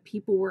 is that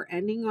people were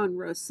ending on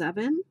row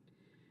 7,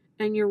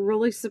 and you're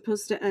really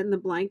supposed to end the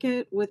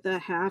blanket with a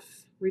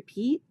half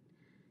repeat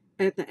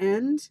at the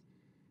end.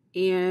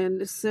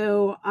 And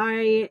so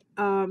I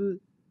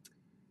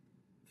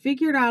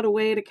figured out a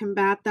way to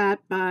combat that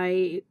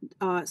by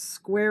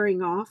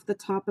squaring off the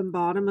top and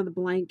bottom of the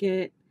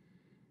blanket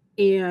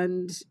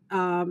and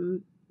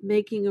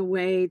making a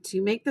way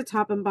to make the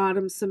top and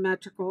bottom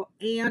symmetrical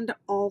and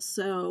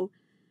also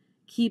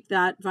keep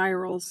that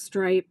viral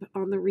stripe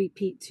on the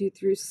repeat 2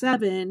 through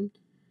 7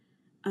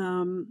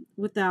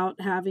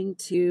 without having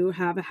to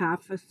have a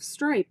half a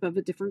stripe of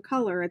a different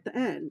color at the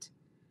end.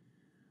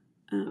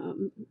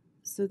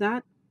 So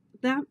that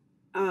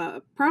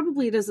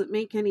probably doesn't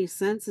make any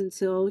sense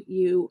until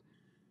you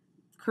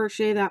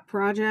crochet that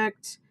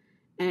project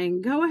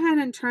and go ahead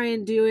and try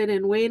and do it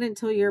and wait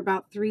until you're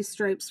about 3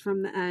 stripes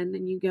from the end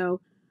and you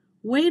go,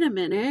 wait a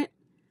minute,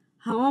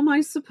 how am I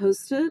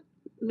supposed to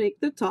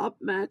make the top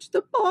match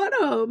the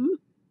bottom?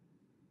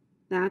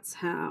 That's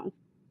how.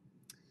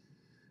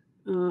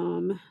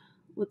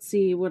 Let's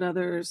see, what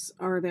others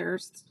are there?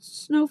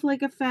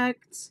 Snowflake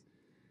effect.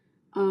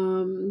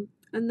 And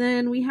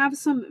then we have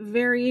some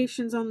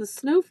variations on the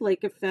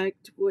snowflake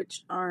effect,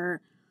 which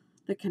are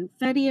the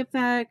confetti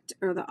effect,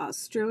 or the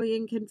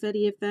Australian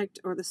confetti effect,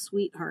 or the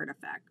sweetheart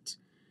effect.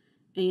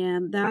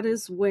 And that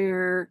is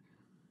where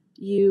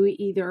you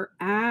either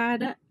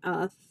add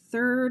a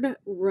 3rd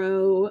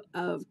row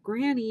of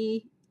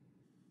granny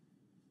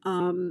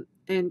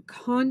and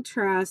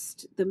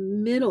contrast the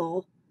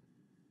middle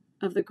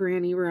of the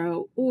granny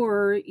row,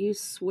 or you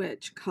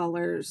switch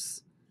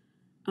colors.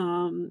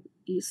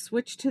 You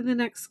switch to the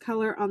next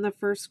color on the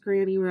first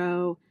granny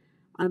row,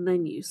 and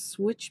then you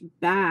switch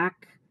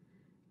back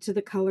to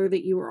the color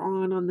that you were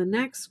on the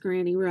next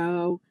granny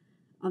row,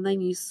 and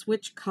then you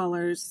switch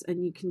colors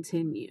and you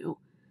continue.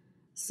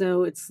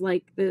 So it's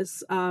like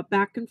this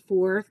back and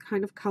forth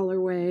kind of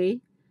colorway,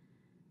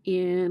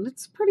 and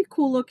it's pretty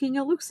cool looking.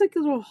 It looks like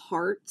little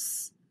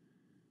hearts,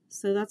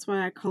 so that's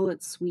why I call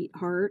it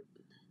Sweetheart.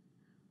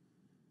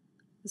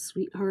 The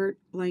Sweetheart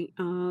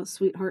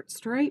Sweetheart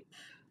stripe.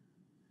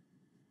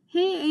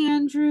 Hey,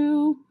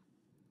 Andrew.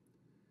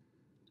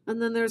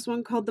 And then there's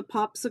one called the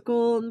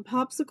Popsicle, and the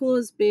Popsicle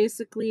is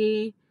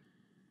basically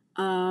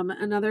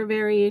another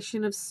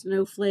variation of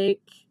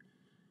Snowflake,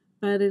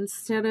 but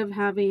instead of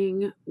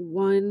having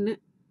one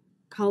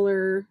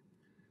color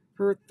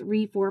for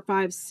 3, 4,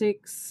 5,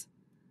 6,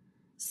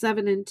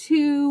 7, and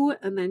 2,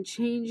 and then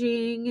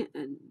changing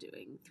and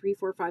doing 3,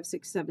 4, 5,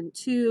 6, 7,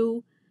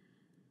 2,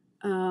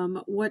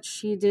 what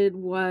she did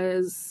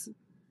was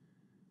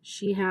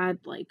she had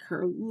like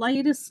her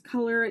lightest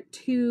color at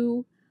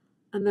 2,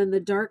 and then the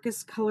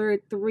darkest color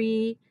at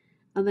 3,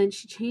 and then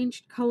she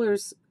changed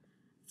colors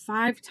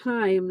 5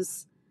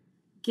 times,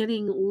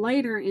 getting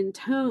lighter in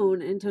tone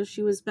until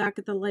she was back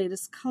at the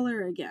lightest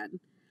color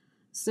again.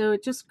 So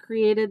it just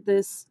created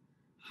this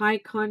high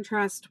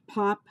contrast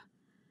pop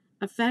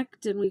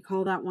effect, and we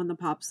call that one the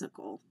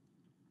Popsicle.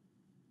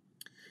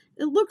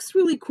 It looks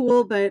really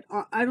cool, but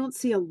I don't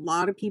see a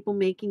lot of people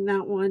making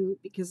that one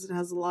because it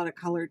has a lot of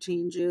color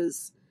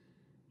changes,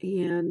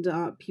 and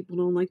people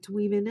don't like to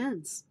weave in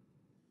ends.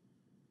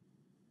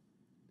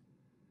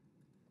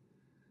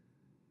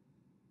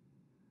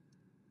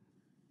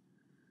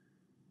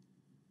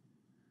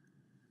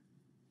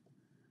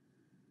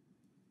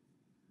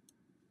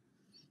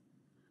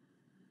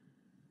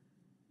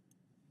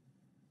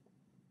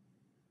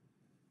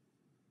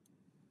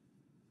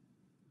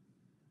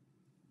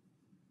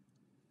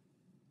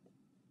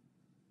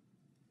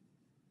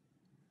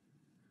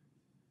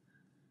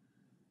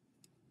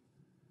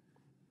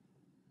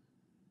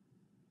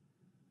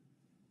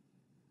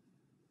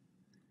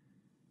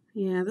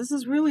 Yeah, this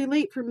is really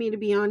late for me to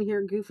be on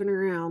here goofing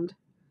around.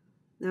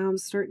 Now I'm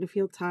starting to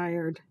feel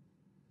tired.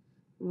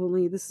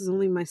 This is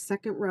only my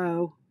 2nd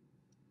row.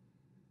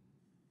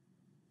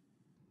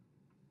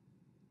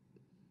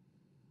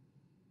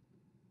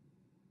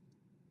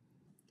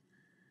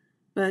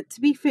 But to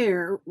be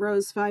fair,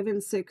 rows 5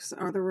 and 6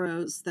 are the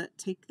rows that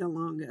take the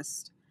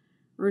longest.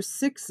 Row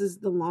 6 is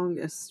the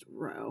longest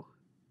row.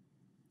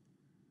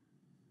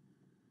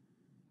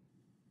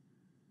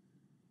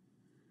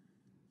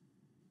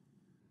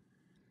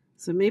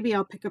 So maybe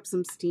I'll pick up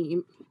some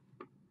steam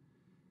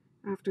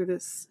after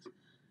this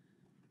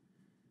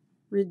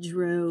ridge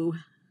row.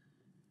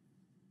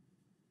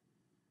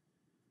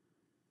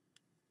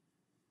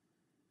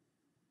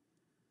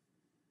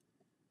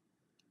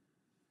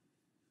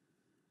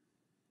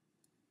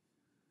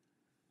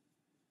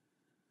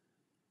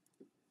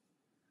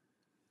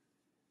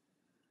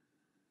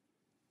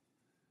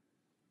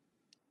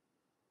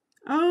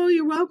 Oh,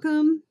 you're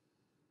welcome.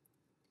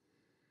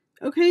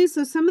 Okay,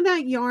 so some of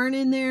that yarn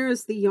in there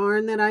is the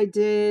yarn that I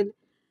did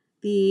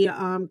the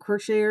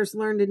Crocheters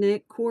Learn to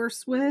Knit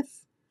course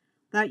with.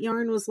 That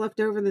yarn was left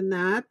over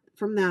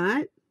from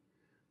that.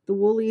 The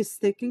Woolly's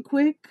Thick and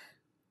Quick.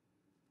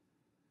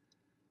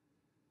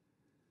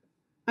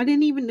 I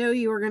didn't even know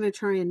you were going to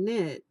try and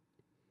knit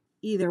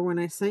either when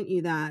I sent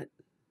you that.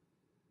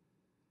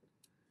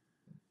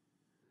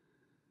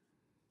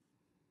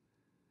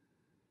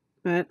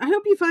 But I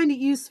hope you find it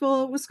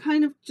useful. It was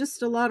kind of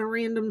just a lot of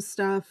random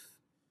stuff.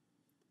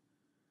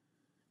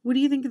 What do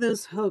you think of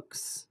those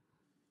hooks?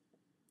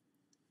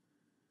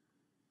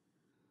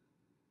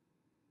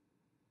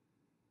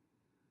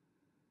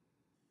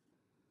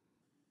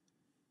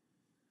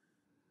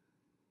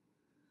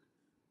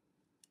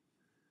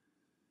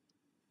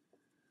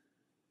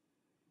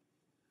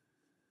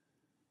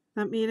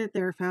 That made it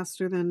there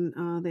faster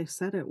than they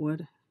said it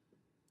would.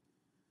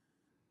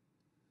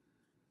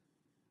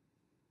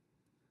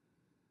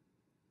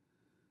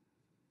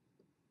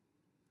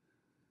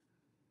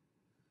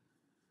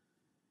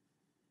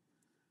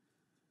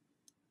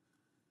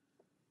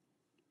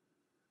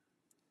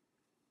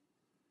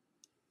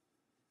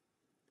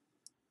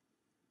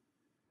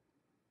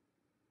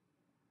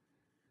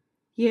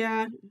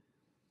 Yeah.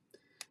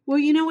 Well,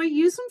 you know what?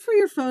 Use them for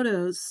your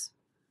photos.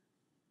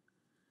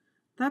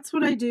 That's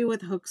what I do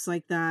with hooks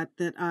like that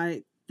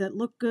that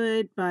look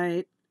good,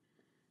 but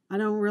I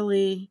don't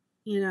really,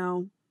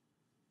 not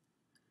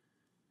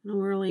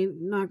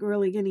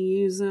really going to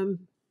use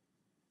them.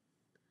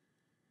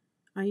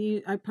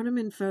 I put them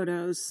in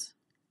photos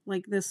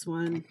like this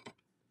one.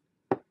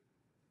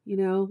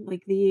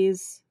 Like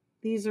these.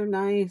 These are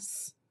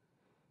nice,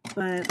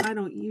 but I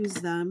don't use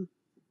them.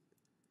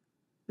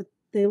 But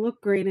they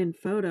look great in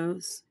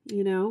photos,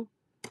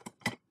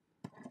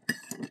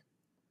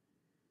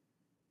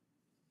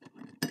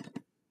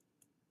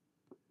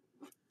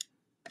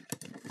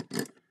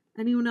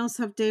 Anyone else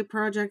have day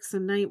projects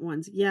and night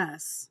ones?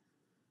 Yes.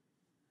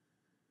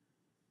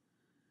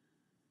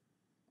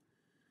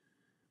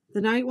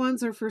 The night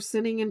ones are for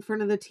sitting in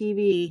front of the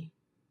TV.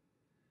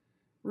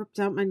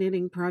 Ripped out my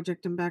knitting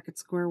project and back at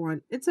square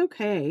one. It's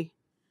okay.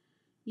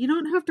 You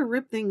don't have to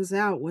rip things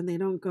out when they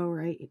don't go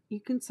right. You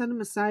can set them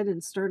aside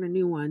and start a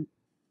new one.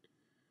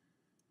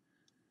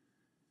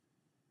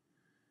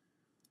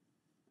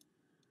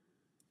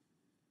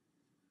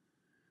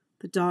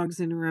 The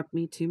dogs interrupt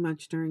me too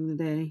much during the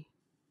day.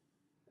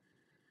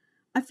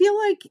 I feel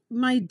like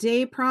my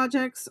day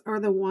projects are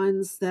the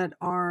ones that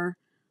are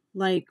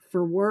like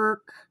for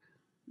work,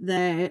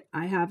 that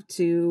I have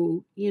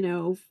to,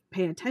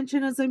 pay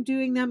attention as I'm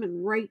doing them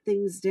and write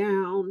things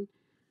down.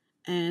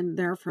 And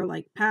they're for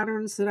like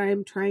patterns that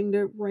I'm trying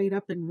to write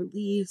up and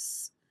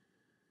release.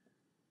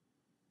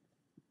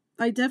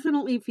 I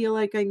definitely feel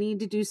like I need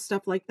to do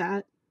stuff like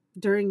that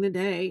during the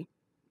day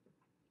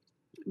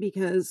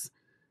because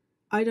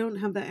I don't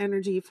have the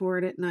energy for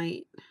it at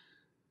night.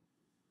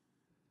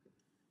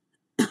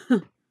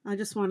 I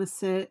just want to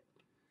sit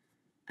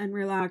and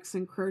relax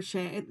and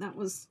crochet. And that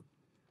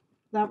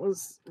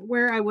was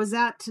where I was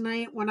at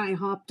tonight when I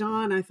hopped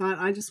on. I thought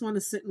I just want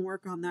to sit and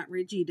work on that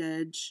Ridgy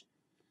Didge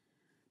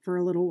for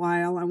a little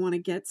while. I want to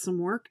get some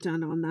work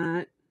done on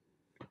that.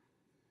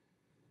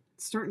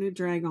 It's starting to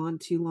drag on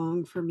too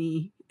long for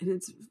me. And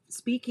it's,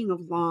 speaking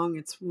of long,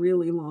 it's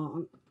really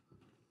long.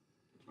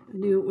 I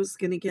knew it was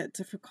going to get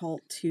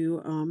difficult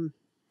to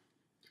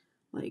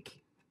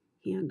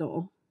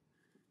handle.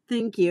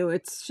 Thank you.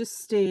 It's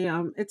just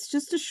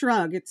a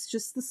shrug. It's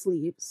just the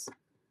sleeves.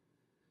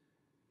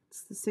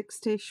 It's the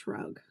 6-day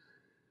shrug.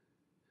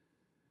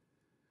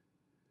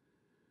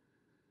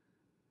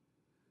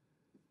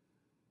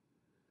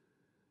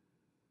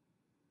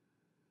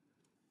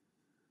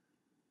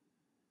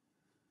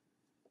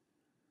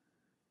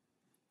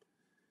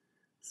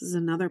 This is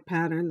another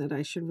pattern that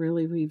I should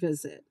really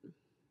revisit.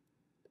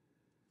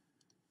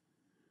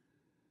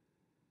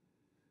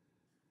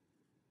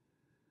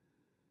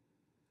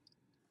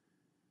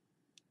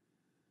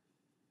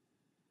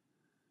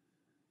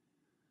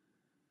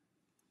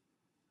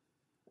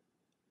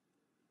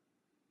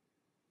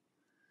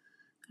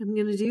 I'm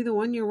going to do the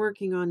one you're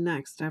working on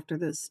next after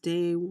this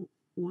day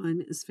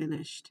one is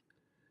finished.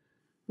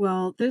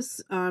 Well,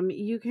 this,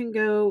 you can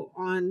go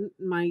on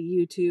my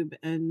YouTube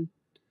and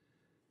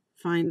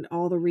find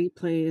all the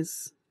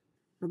replays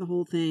for the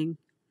whole thing,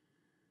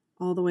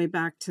 all the way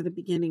back to the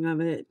beginning of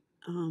it,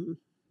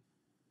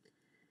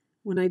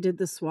 when I did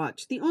the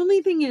swatch. The only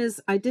thing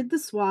is, I did the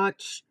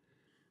swatch,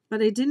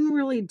 but I didn't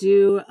really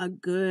do a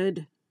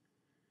good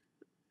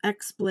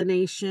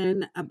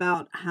explanation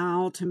about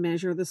how to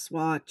measure the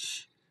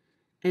swatch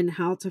and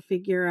how to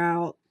figure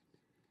out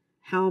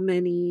how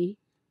many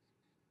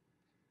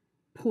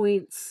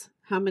points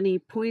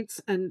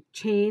and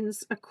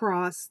chains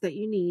across that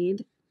you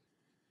need.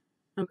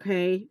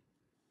 Okay.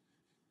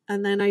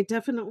 And then I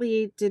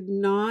definitely did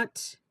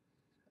not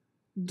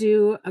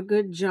do a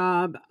good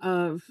job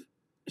of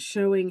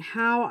showing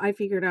how I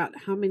figured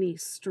out how many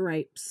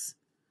stripes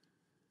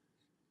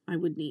I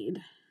would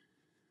need.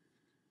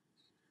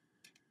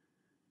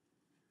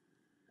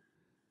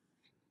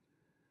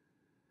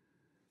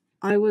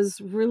 I was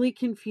really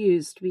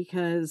confused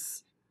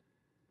because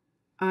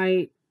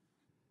I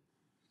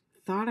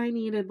thought I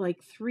needed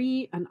like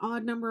an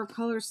odd number of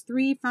colors,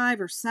 3,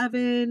 5, or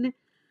 7.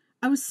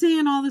 I was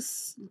saying all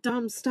this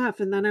dumb stuff,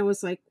 and then I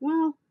was like,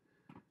 well,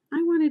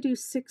 I want to do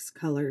 6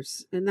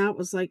 colors. And that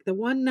was like the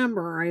one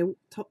number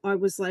I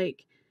was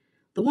like,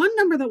 the one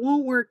number that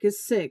won't work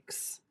is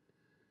 6.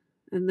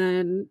 And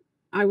then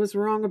I was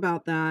wrong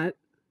about that.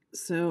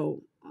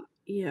 So,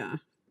 yeah.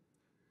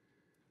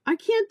 I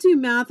can't do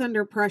math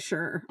under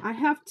pressure. I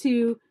have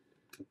to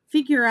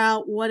figure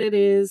out what it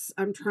is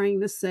I'm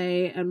trying to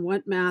say and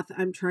what math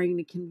I'm trying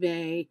to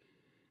convey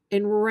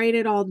and write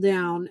it all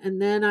down.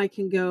 And then I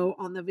can go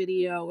on the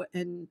video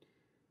and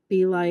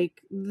be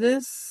like,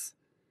 this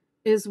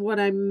is what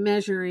I'm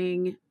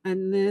measuring,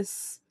 and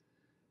this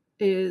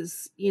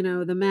is,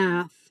 the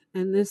math,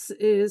 and this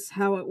is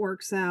how it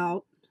works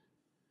out.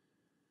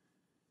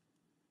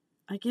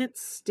 I get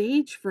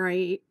stage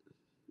fright.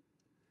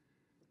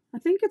 I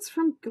think it's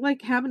from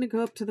like having to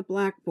go up to the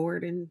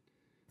blackboard and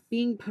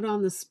being put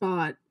on the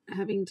spot,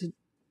 having to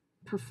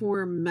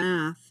perform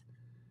math,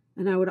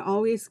 and I would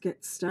always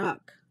get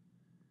stuck.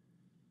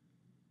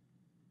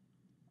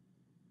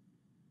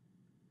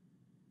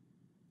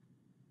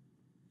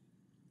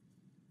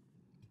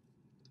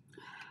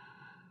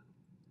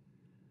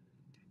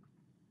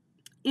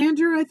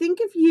 Andrew, I think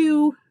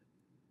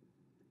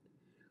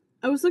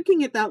I was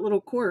looking at that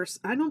little course.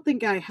 I don't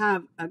think I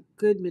have a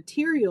good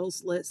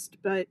materials list,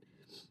 but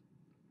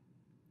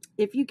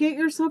if you get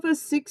yourself a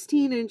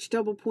 16-inch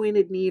double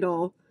pointed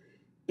needle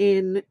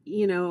in,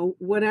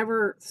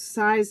 whatever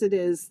size it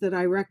is that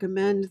I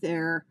recommend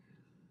there,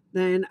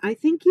 then I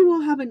think you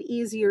will have an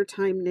easier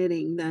time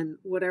knitting than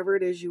whatever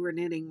it is you were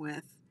knitting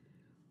with,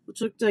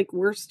 which looked like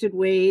worsted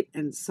weight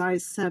and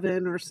size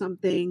 7 or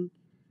something.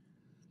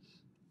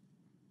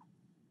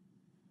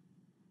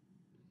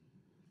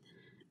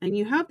 And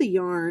you have the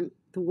yarn,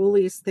 the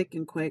Wooliest Thick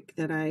and Quick,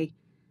 that I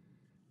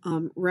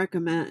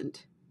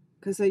recommend,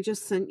 because I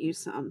just sent you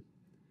some.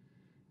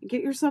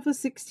 Get yourself a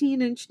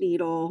 16-inch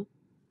needle,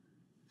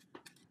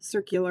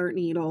 circular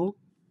needle.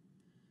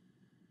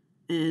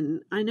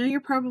 And I know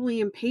you're probably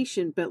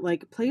impatient, but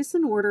like place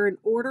an order and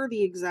order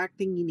the exact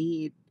thing you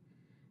need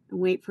and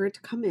wait for it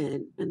to come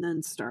in and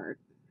then start.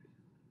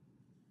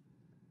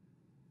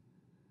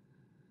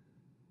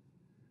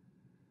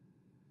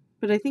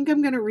 But I think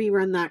I'm going to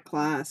rerun that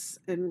class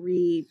and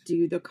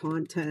redo the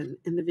content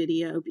in the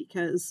video,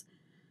 because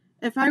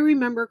if I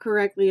remember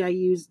correctly, I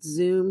used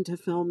Zoom to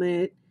film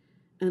it,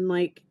 and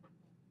like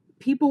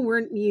people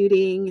weren't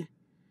muting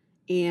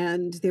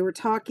and they were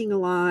talking a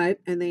lot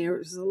and there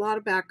was a lot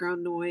of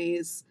background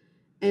noise.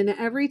 And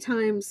every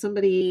time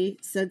somebody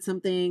said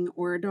something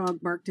or a dog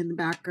barked in the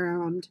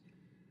background,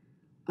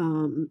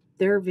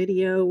 their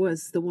video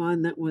was the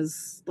one that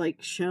was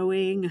like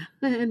showing.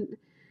 And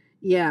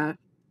yeah,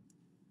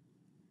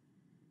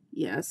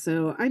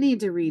 so I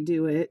need to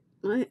redo it.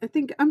 I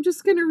think I'm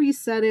just going to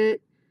reset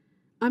it.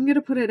 I'm going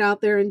to put it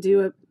out there and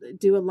do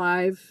a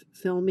live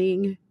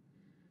filming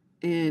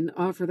and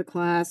offer the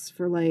class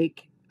for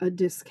like a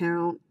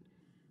discount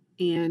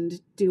and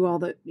do all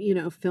the,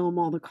 film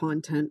all the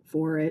content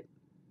for it.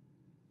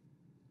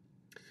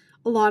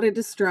 A lot of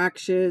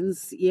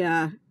distractions.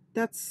 Yeah,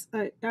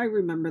 I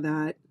remember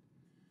that.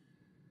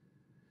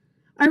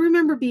 I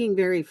remember being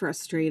very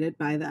frustrated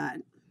by that,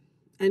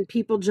 and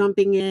people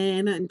jumping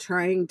in and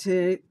trying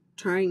to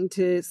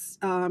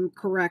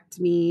correct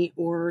me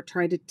or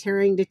trying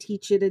to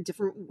teach it a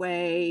different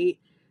way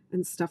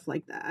and stuff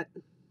like that.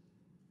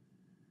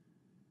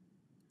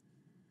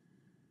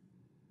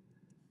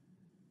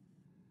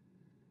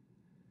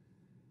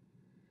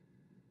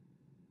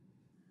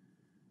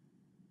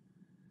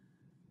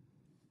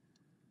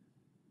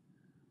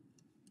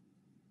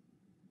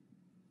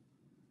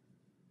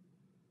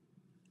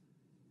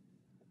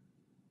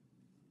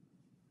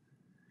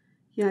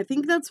 Yeah, I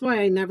think that's why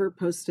I never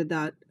posted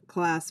that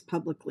class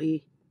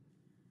publicly,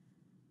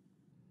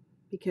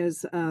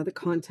 because the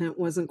content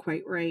wasn't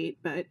quite right.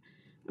 But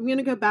I'm going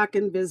to go back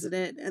and visit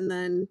it and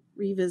then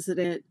revisit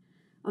it.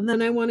 And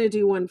then I want to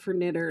do one for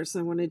knitters.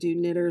 I want to do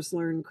Knitters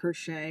Learn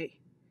Crochet.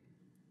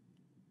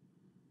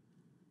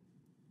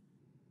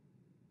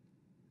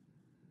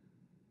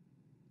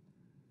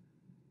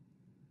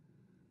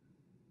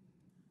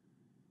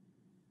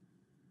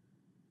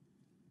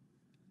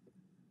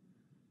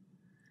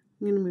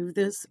 I'm going to move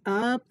this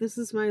up. This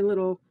is my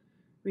little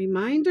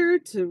reminder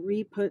to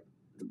re-put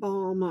the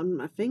balm on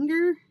my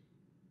finger.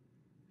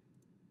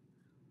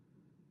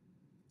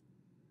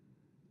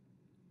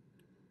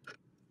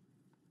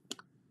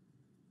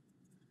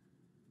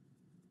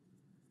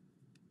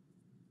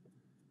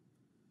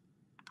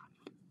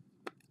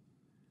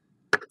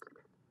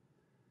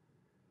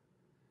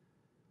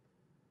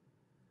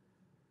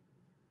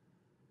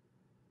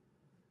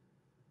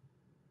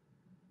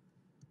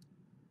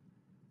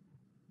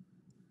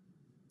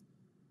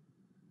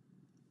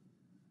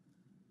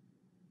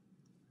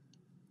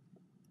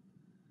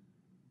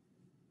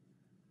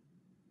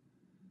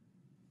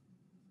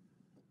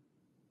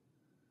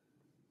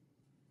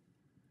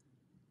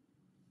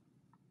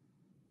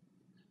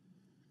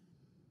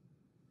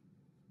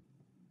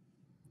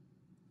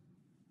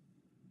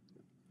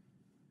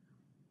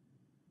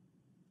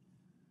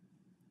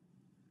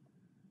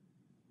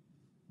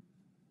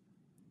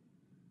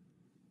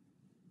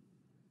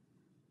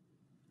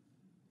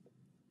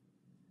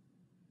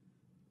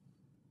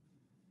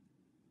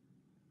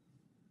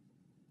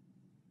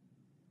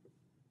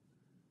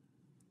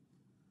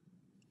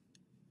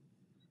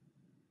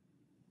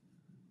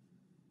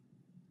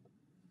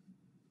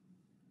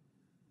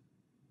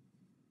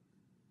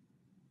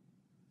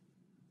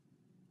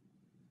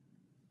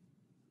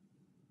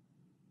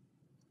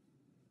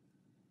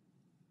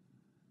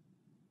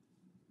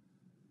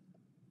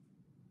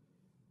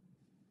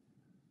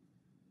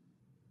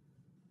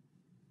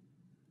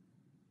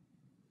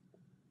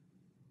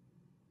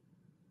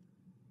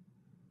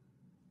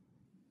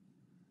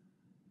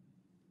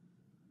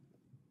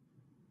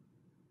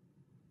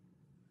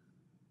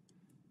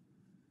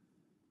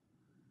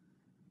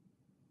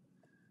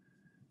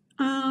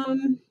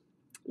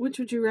 Which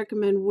would you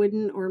recommend,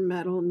 wooden or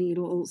metal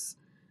needles?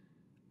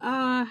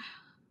 Well,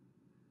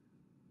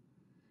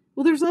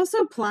 there's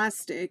also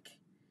plastic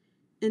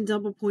and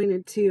double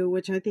pointed too,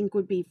 which I think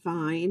would be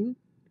fine.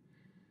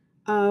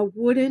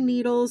 Wooden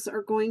needles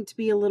are going to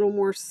be a little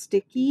more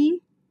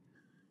sticky,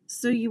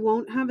 so you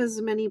won't have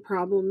as many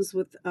problems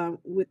with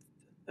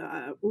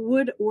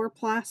wood or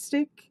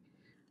plastic.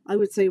 I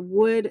would say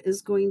wood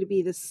is going to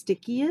be the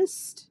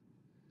stickiest,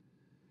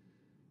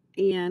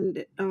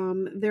 and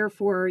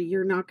therefore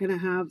you're not going to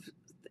have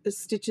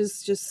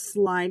stitches just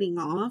sliding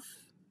off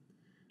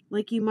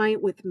like you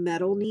might with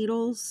metal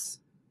needles.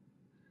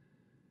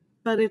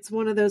 But it's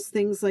one of those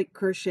things like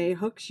crochet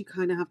hooks, you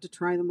kind of have to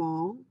try them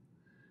all.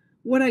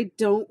 What I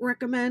don't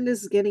recommend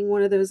is getting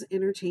one of those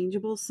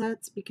interchangeable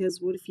sets,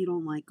 because what if you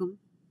don't like them?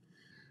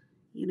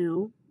 You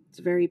know, it's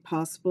very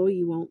possible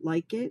you won't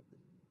like it.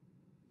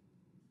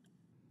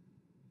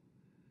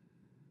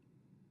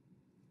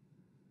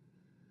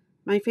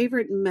 My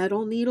favorite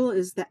metal needle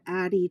is the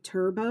Addy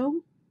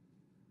Turbo.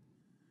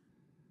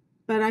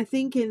 But I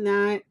think in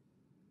that,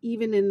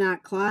 even in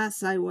that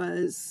class, I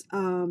was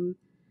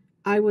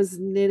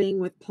knitting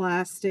with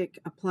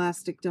a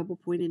plastic double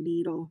pointed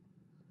needle.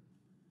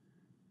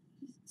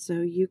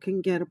 So you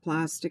can get a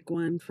plastic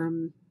one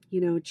from,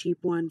 cheap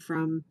one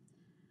from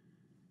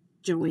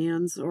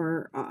Joann's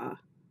or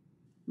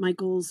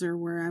Michael's or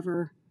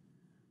wherever.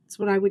 It's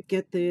what I would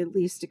get, the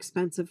least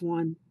expensive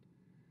one,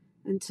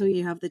 until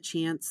you have the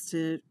chance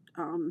to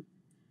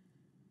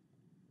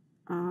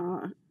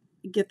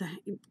get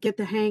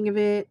the hang of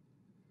it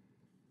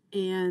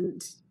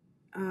and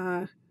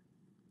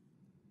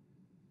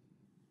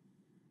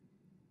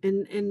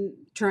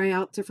try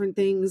out different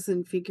things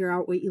and figure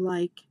out what you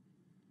like.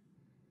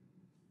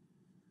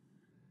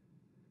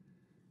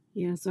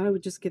 Yeah, so I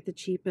would just get the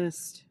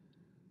cheapest.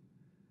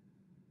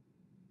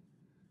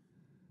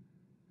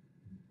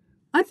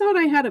 I thought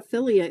I had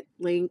affiliate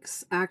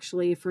links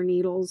actually for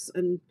needles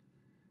and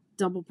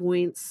double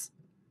points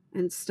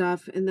and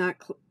stuff in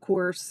that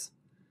course,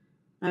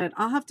 but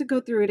I'll have to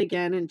go through it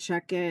again and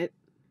check it.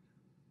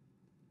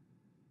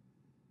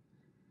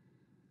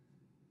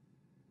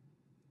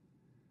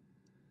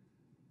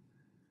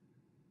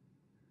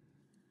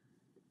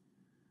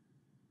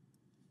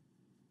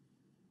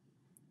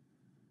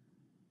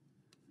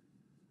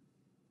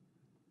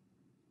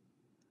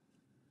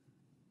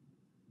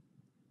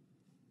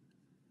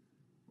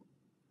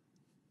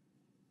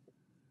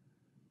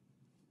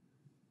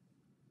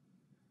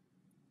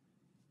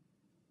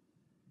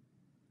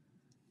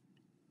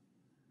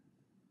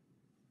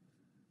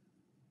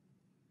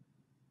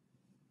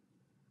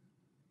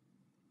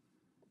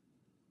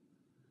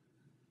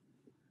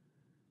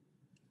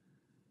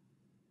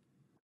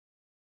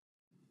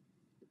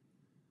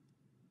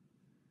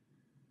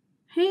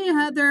 Hey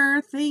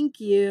Heather, thank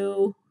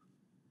you.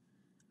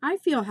 I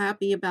feel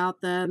happy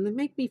about them. They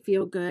make me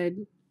feel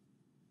good.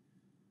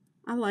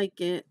 I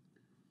like it.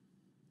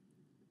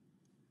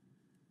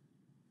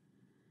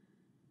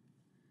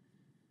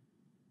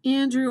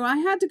 Andrew, I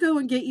had to go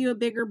and get you a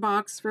bigger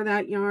box for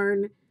that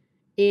yarn.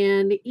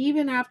 And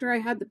even after I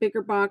had the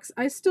bigger box,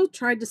 I still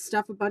tried to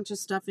stuff a bunch of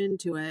stuff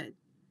into it.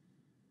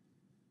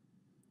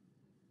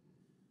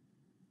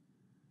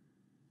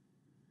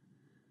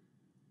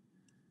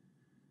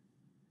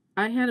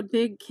 I had a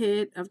big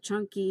kit of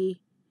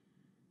chunky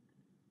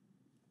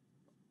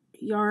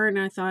yarn.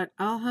 I thought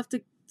I'll have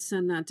to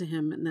send that to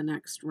him in the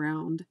next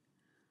round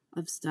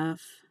of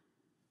stuff.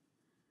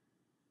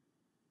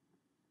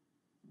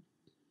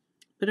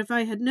 But if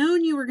I had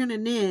known you were going to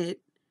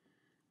knit,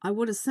 I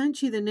would have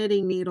sent you the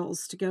knitting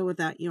needles to go with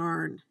that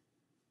yarn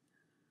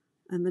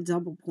and the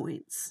double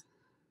points.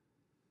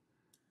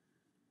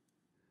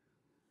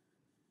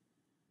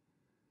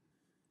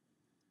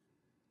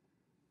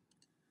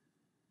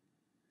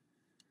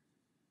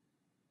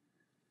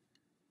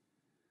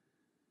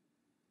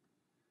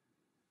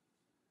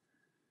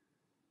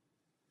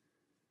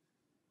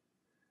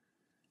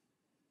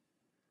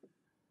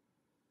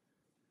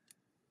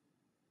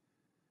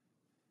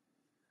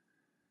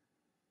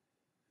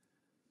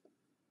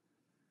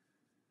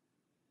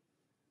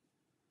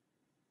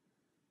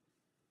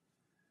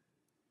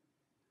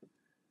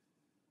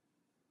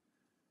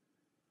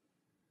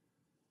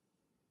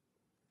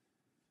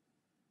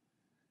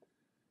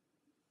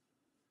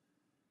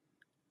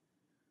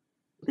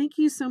 Thank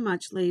you so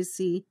much,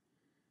 Lacey.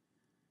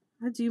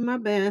 I do my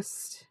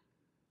best.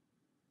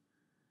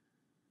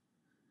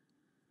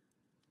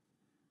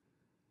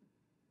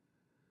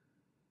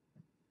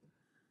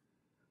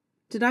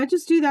 Did I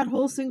just do that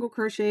whole single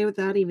crochet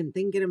without even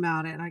thinking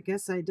about it? I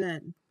guess I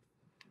did.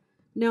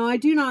 No, I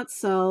do not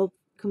sell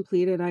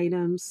completed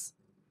items.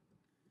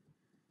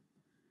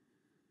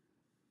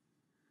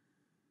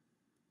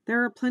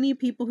 There are plenty of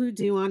people who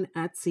do on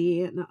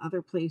Etsy and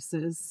other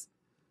places.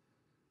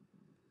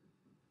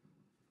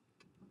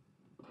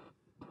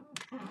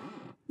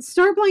 The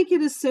star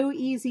blanket is so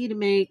easy to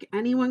make.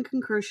 Anyone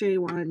can crochet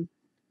one,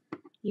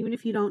 even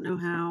if you don't know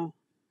how.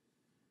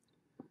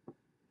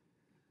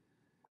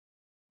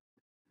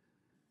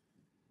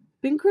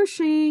 Been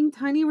crocheting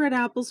tiny red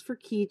apples for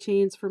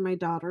keychains for my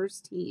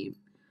daughter's team.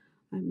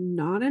 I'm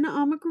not an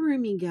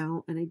amigurumi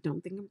gal, and I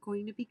don't think I'm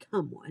going to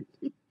become one.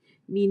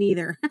 Me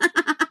neither.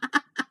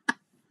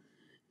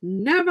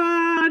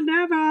 Never,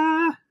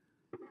 never.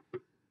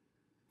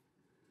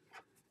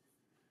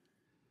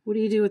 What do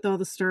you do with all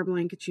the star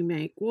blankets you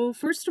make? Well,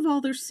 first of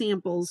all, they're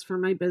samples for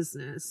my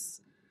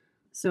business.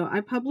 So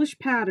I publish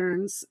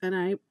patterns,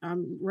 and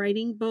I'm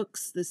writing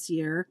books this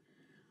year.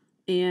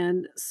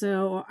 And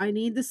so I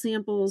need the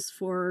samples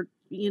for,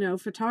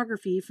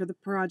 photography for the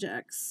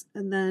projects.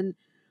 And then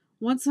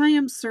once I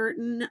am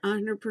certain,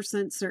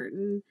 100%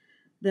 certain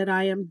that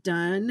I am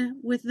done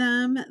with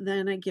them,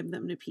 then I give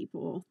them to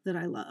people that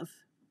I love.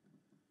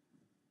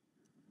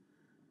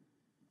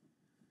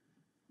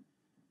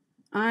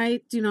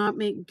 I do not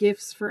make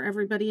gifts for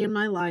everybody in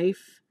my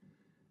life.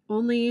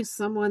 Only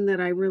someone that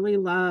I really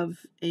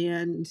love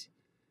and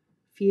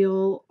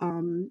feel,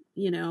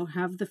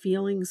 have the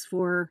feelings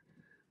for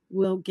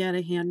will get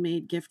a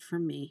handmade gift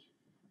from me.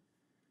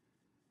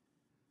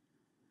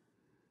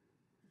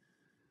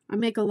 I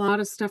make a lot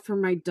of stuff for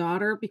my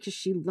daughter because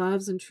she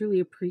loves and truly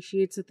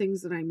appreciates the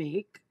things that I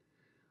make.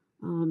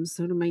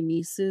 So do my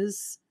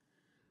nieces.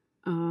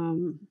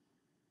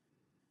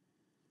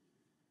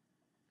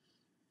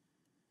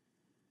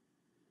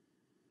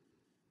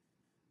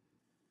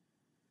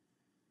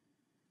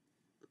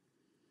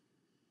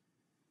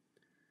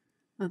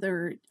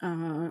 Other,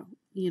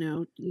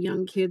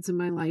 young kids in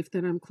my life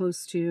that I'm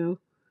close to.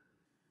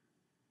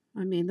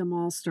 I made them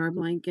all star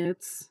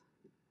blankets.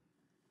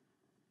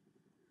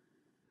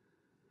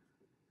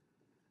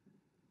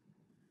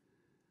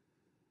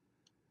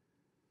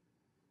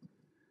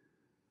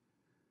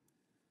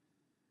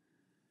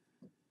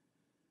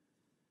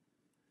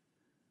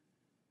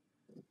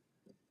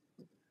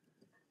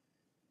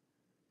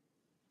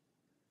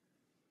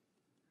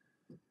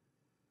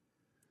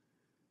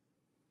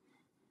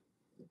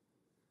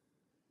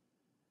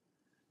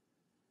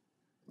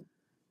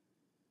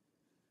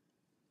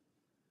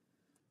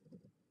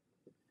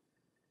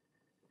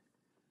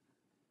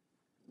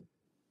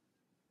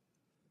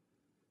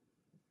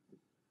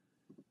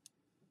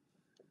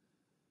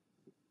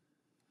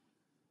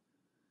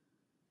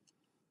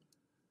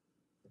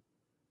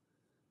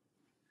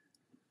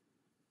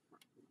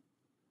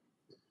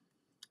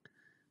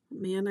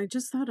 Man, I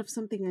just thought of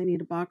something I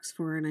need a box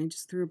for, and I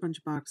just threw a bunch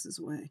of boxes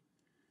away.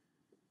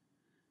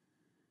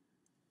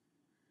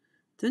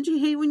 Don't you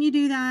hate when you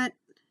do that?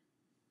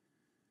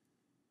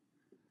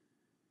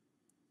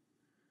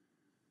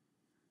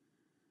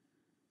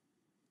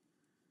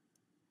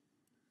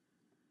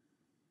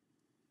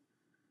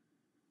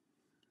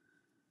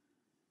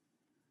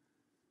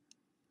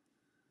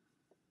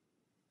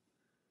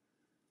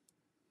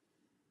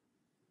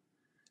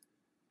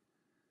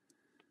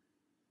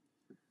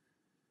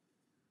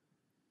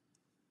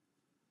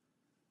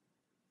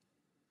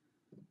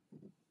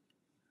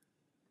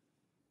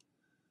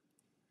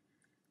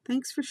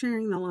 Thanks for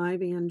sharing the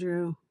live,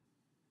 Andrew.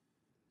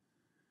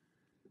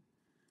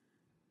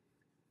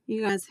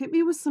 You guys hit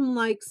me with some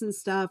likes and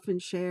stuff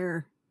and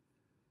share.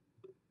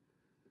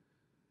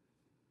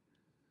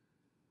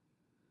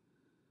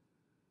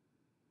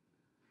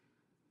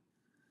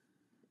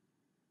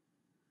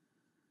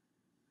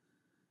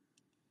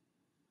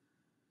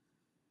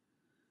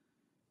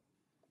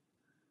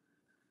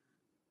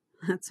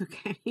 That's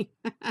okay.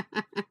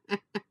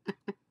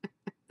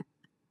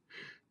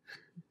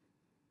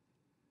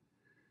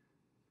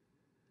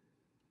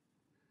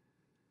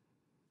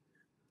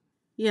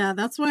 Yeah,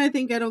 that's why I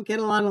think I don't get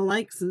a lot of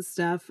likes and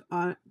stuff,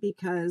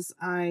 because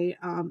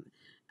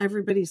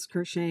everybody's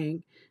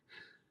crocheting.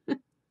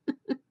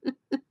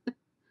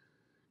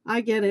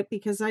 I get it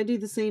because I do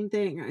the same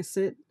thing. I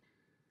sit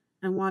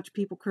and watch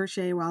people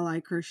crochet while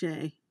I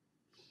crochet.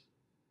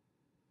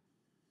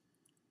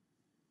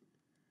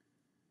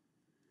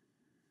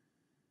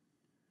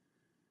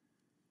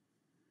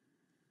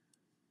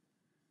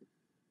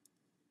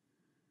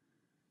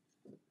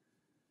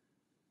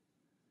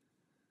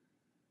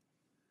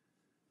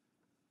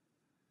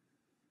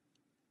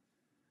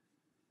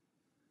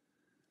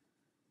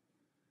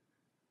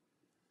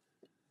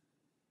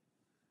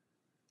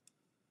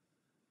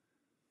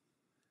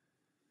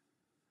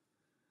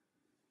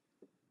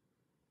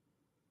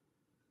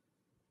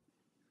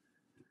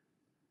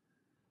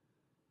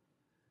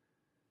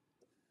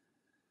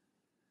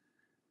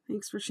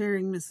 Thanks for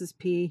sharing, Mrs.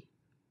 P.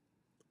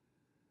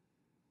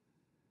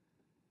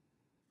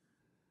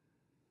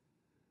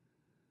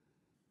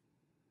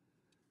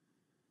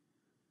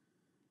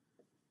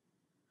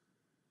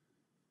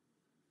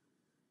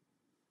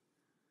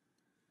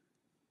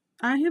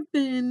 I have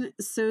been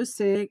so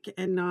sick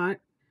and not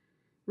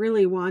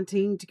really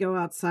wanting to go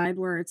outside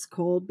where it's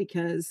cold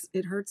because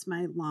it hurts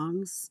my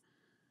lungs.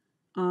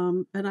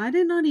 But I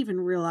did not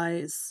even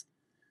realize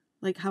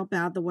like how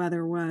bad the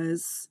weather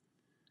was.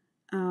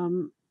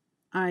 Um,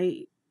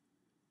 I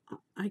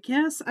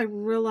guess I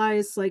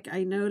realized, like,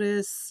 I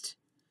noticed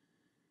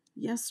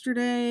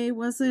yesterday,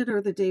 was it,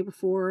 or the day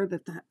before,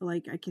 that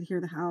like I could hear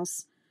the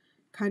house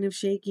kind of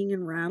shaking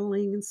and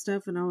rattling and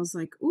stuff. And I was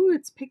like, ooh,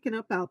 it's picking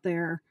up out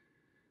there.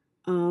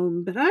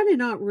 But I did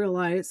not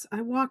realize,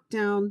 I walked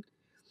down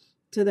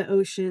to the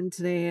ocean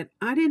today and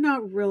I did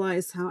not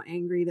realize how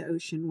angry the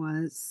ocean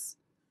was.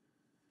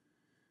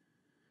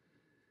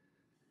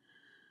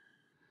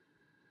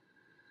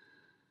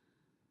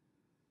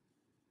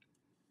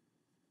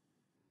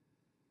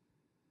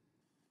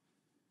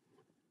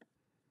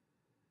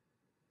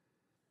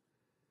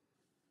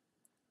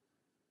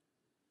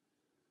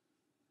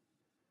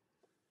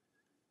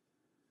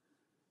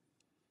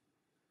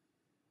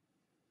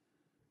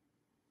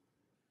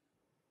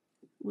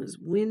 It was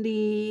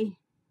windy.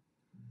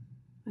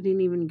 I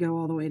didn't even go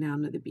all the way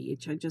down to the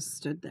beach. I just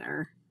stood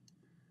there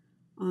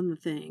on the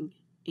thing.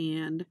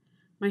 And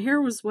my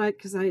hair was wet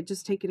because I had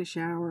just taken a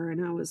shower.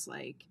 And I was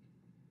like,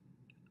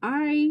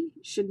 I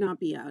should not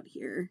be out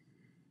here.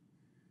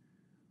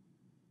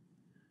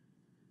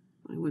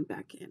 I went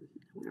back in.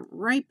 I went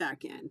right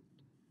back in.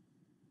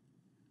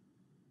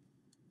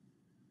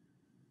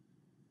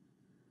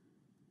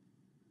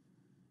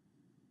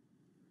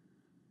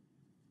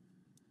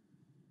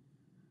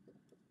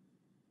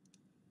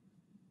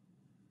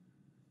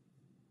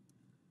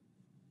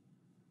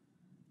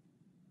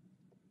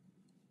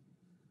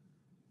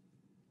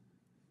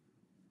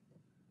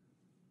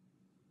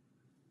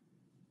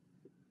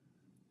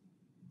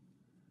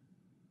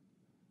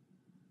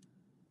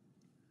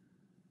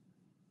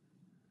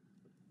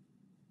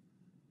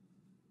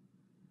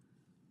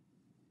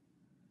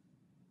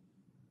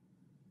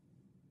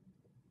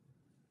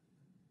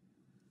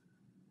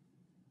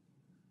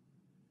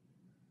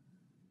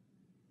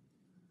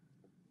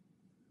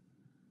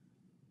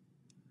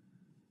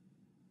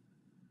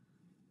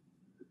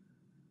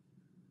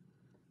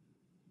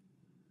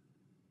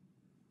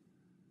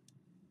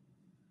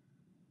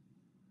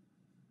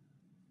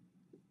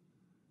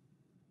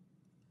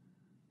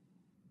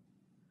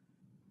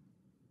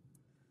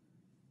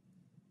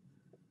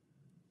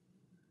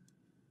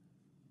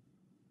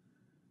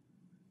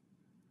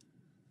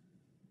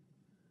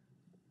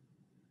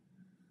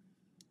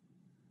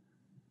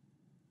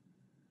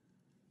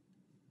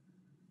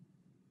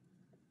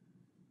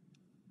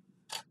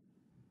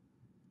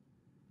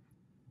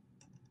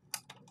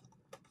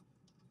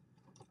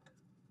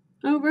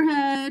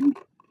 Overhead.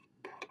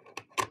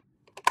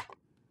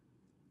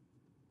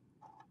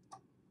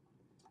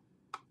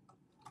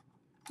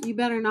 You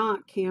better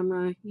not,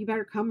 camera. You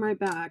better come right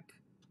back.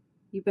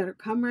 You better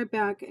come right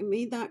back. It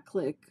made that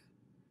click.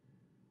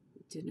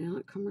 It did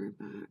not come right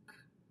back.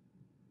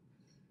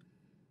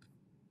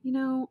 You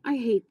know, I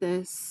hate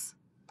this.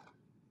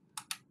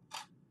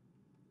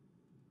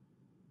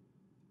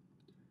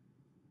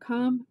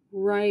 Come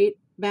right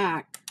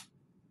back.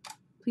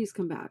 Please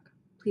come back.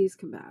 Please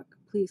come back.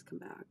 Please come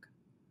back.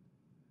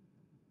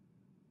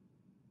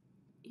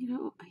 You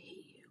know, I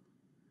hate you.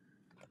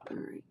 All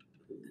right,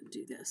 I'm going to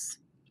do this.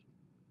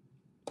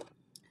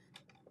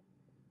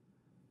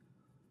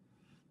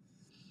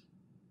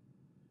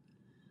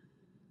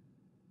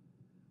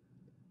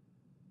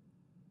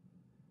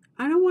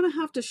 I don't want to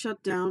have to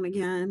shut down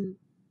again.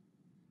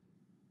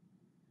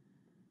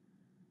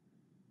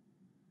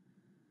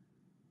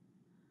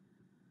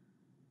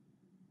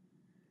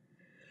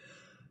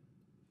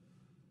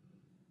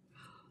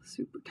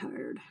 Super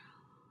tired.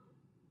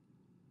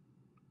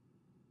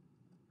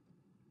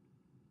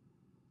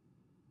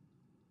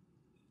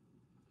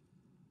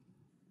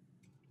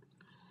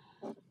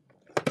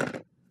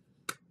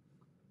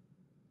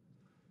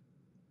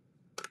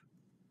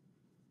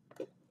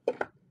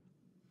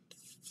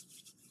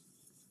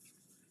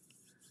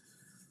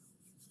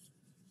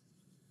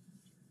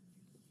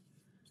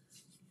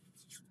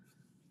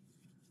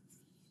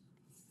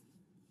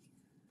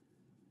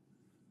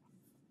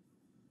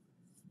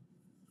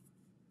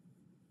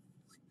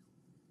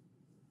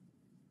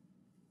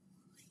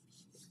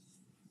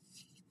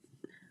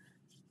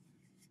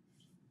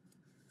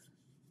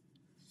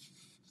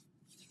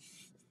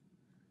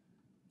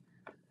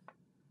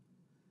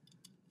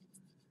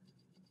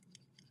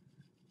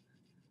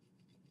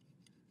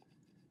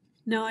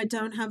 No, I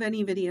don't have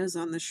any videos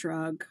on the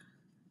shrug.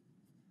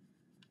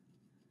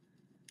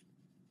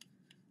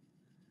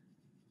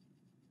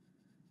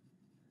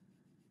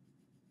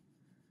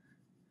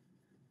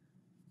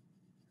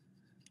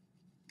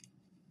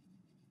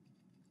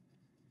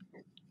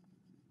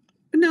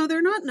 No,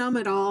 they're not numb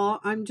at all.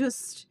 I'm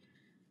just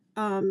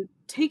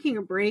taking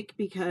a break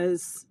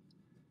because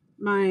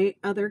my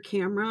other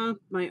camera,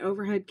 my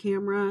overhead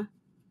camera,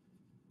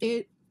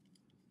 it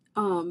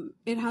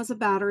has a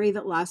battery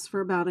that lasts for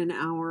about an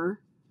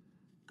hour.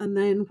 And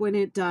then when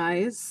it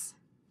dies,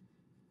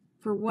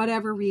 for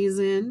whatever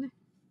reason,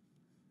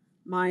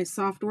 my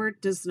software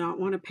does not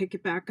want to pick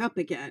it back up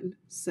again.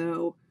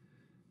 So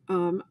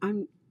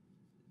I've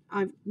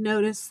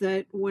noticed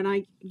that when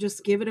I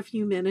just give it a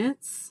few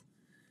minutes,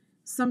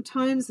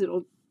 sometimes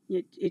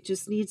it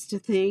just needs to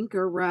think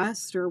or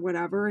rest or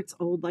whatever. It's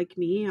old like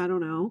me, I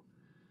don't know.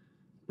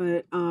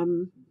 But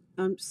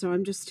so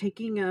I'm just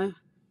taking a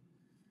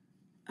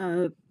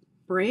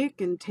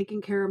break and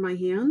taking care of my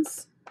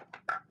hands.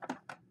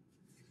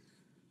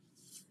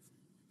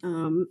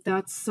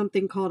 That's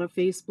something called a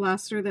face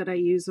blaster that I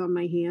use on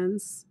my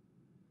hands.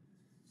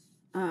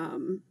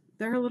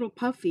 They're a little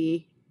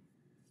puffy.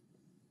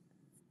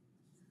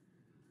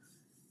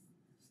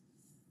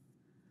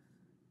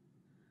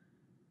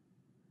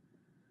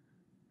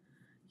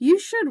 You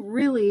should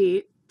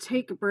really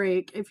take a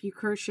break if you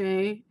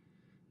crochet.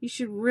 You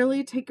should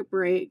really take a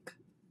break.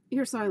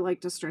 Here's how I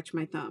like to stretch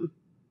my thumb,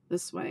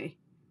 this way.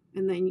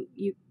 And then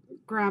you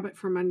grab it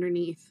from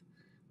underneath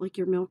like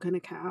you're milking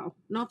a cow.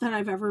 Not that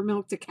I've ever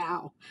milked a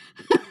cow.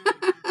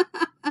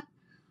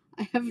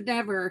 I have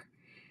never.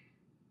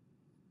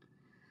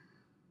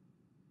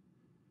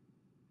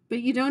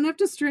 But you don't have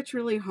to stretch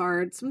really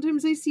hard.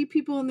 Sometimes I see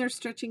people and they're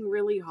stretching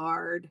really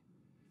hard.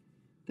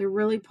 They're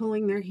really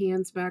pulling their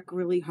hands back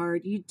really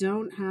hard. You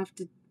don't have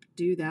to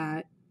do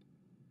that.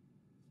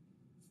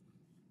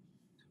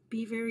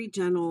 Be very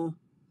gentle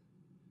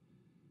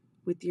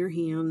with your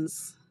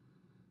hands.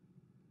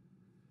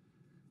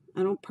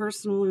 I don't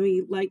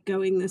personally like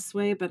going this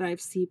way, but I've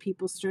seen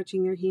people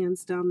stretching their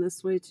hands down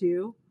this way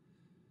too.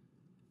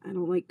 I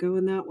don't like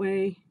going that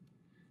way.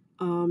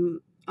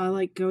 I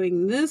like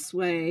going this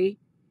way,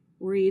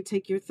 where you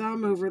take your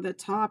thumb over the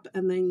top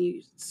and then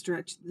you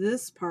stretch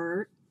this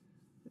part.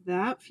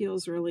 That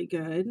feels really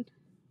good.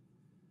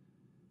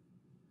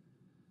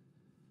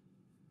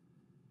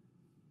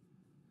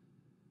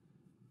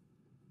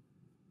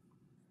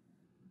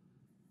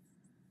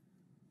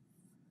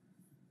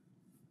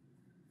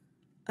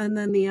 And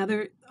then the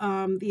other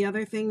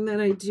thing that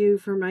I do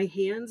for my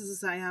hands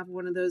is I have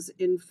one of those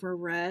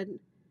infrared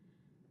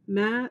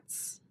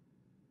mats,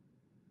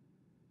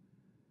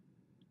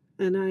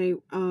 and I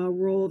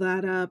roll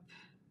that up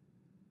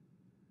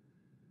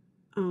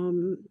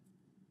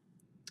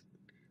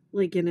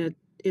like in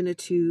a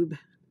tube,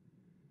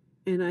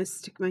 and I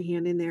stick my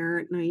hand in there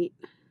at night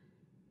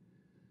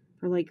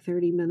for like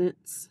 30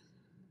 minutes.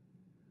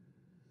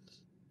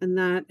 And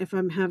that, if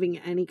I'm having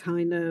any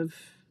kind of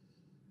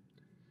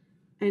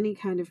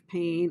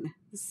pain,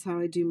 this is how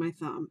I do my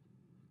thumb.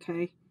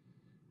 Okay,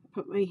 I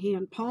put my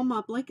hand palm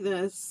up like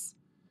this,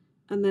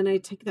 and then I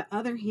take the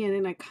other hand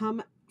and I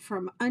come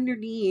from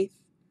underneath,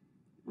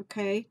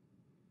 okay,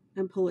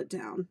 and pull it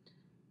down.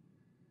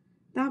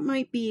 That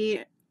might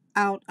be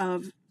out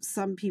of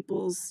some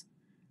people's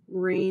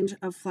range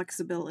of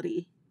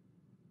flexibility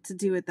to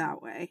do it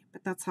that way,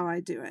 but that's how I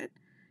do it.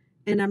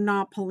 And I'm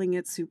not pulling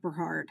it super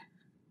hard.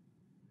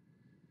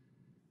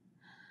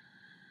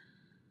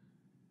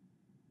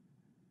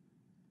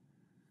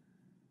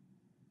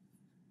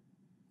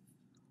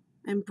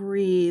 And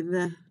breathe.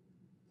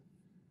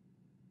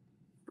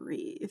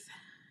 Breathe.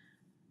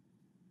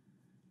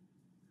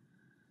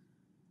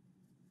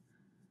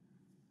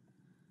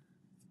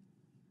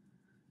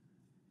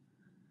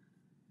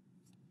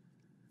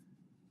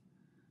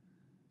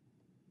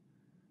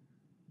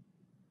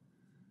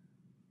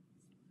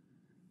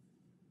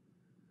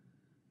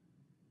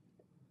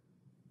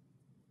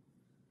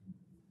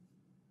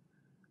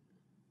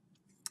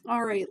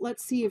 All right,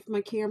 let's see if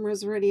my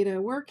camera's ready to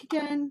work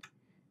again.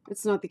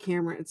 It's not the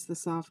camera, it's the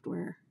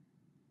software.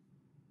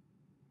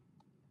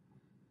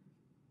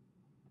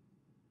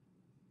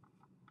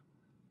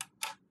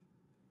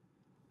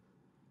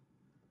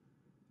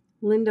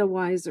 Linda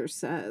Weiser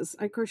says,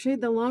 I crocheted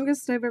the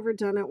longest I've ever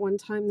done at one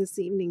time this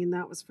evening, and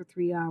that was for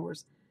 3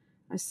 hours.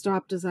 I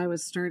stopped as I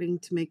was starting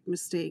to make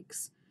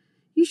mistakes.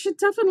 You should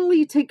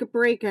definitely take a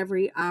break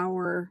every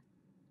hour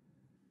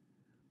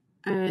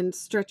and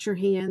stretch your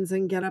hands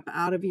and get up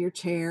out of your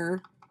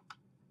chair.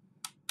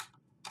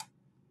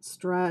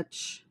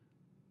 Stretch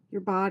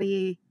your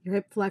body, your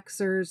hip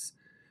flexors,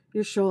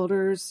 your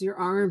shoulders, your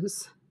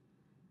arms,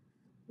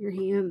 your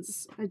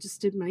hands. I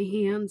just did my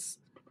hands.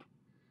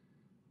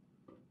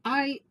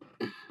 I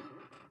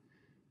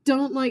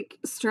don't like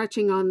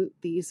stretching on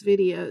these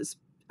videos,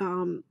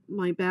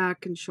 my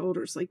back and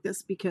shoulders like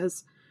this,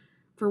 because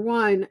for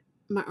one,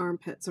 my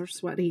armpits are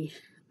sweaty.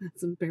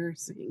 That's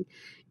embarrassing.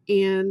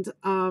 And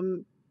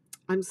I'm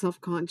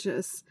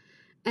self-conscious.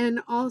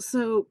 And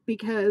also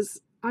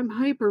because I'm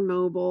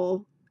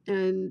hypermobile,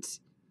 and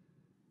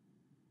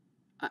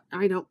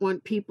I don't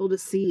want people to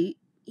see,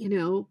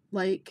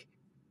 like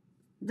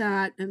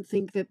that and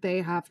think that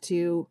they have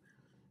to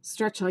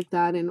stretch like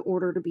that in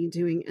order to be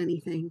doing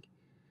anything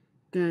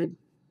good.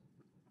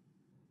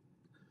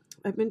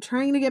 I've been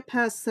trying to get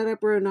past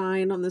setup row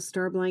 9 on the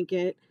star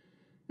blanket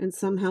and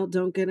somehow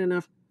don't get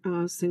enough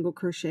single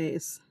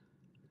crochets.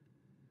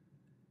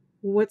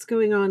 What's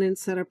going on in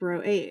setup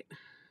row 8?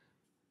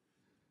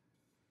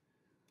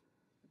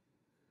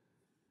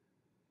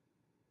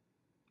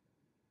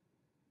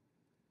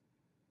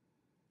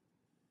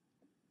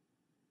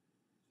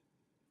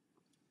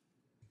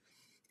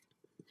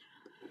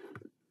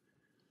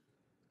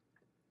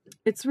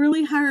 It's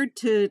really hard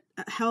to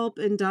help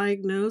and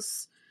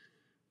diagnose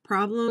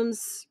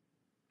problems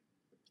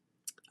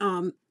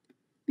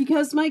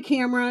because my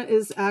camera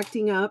is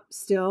acting up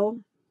still.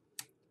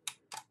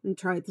 I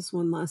tried this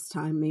one last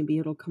time. Maybe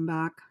it'll come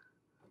back.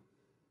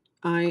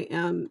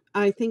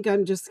 I think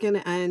I'm just going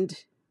to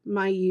end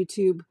my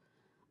YouTube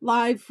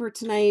live for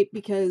tonight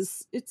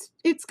because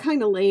it's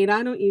kind of late.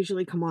 I don't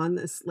usually come on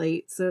this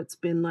late, so it's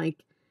been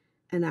like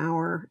an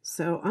hour.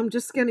 So I'm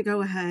just going to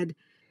go ahead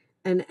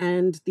and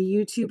end the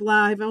YouTube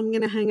live. I'm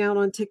going to hang out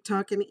on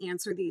TikTok and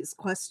answer these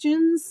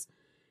questions.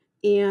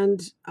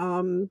 And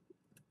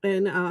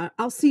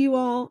I'll see you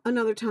all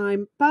another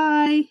time.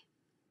 Bye.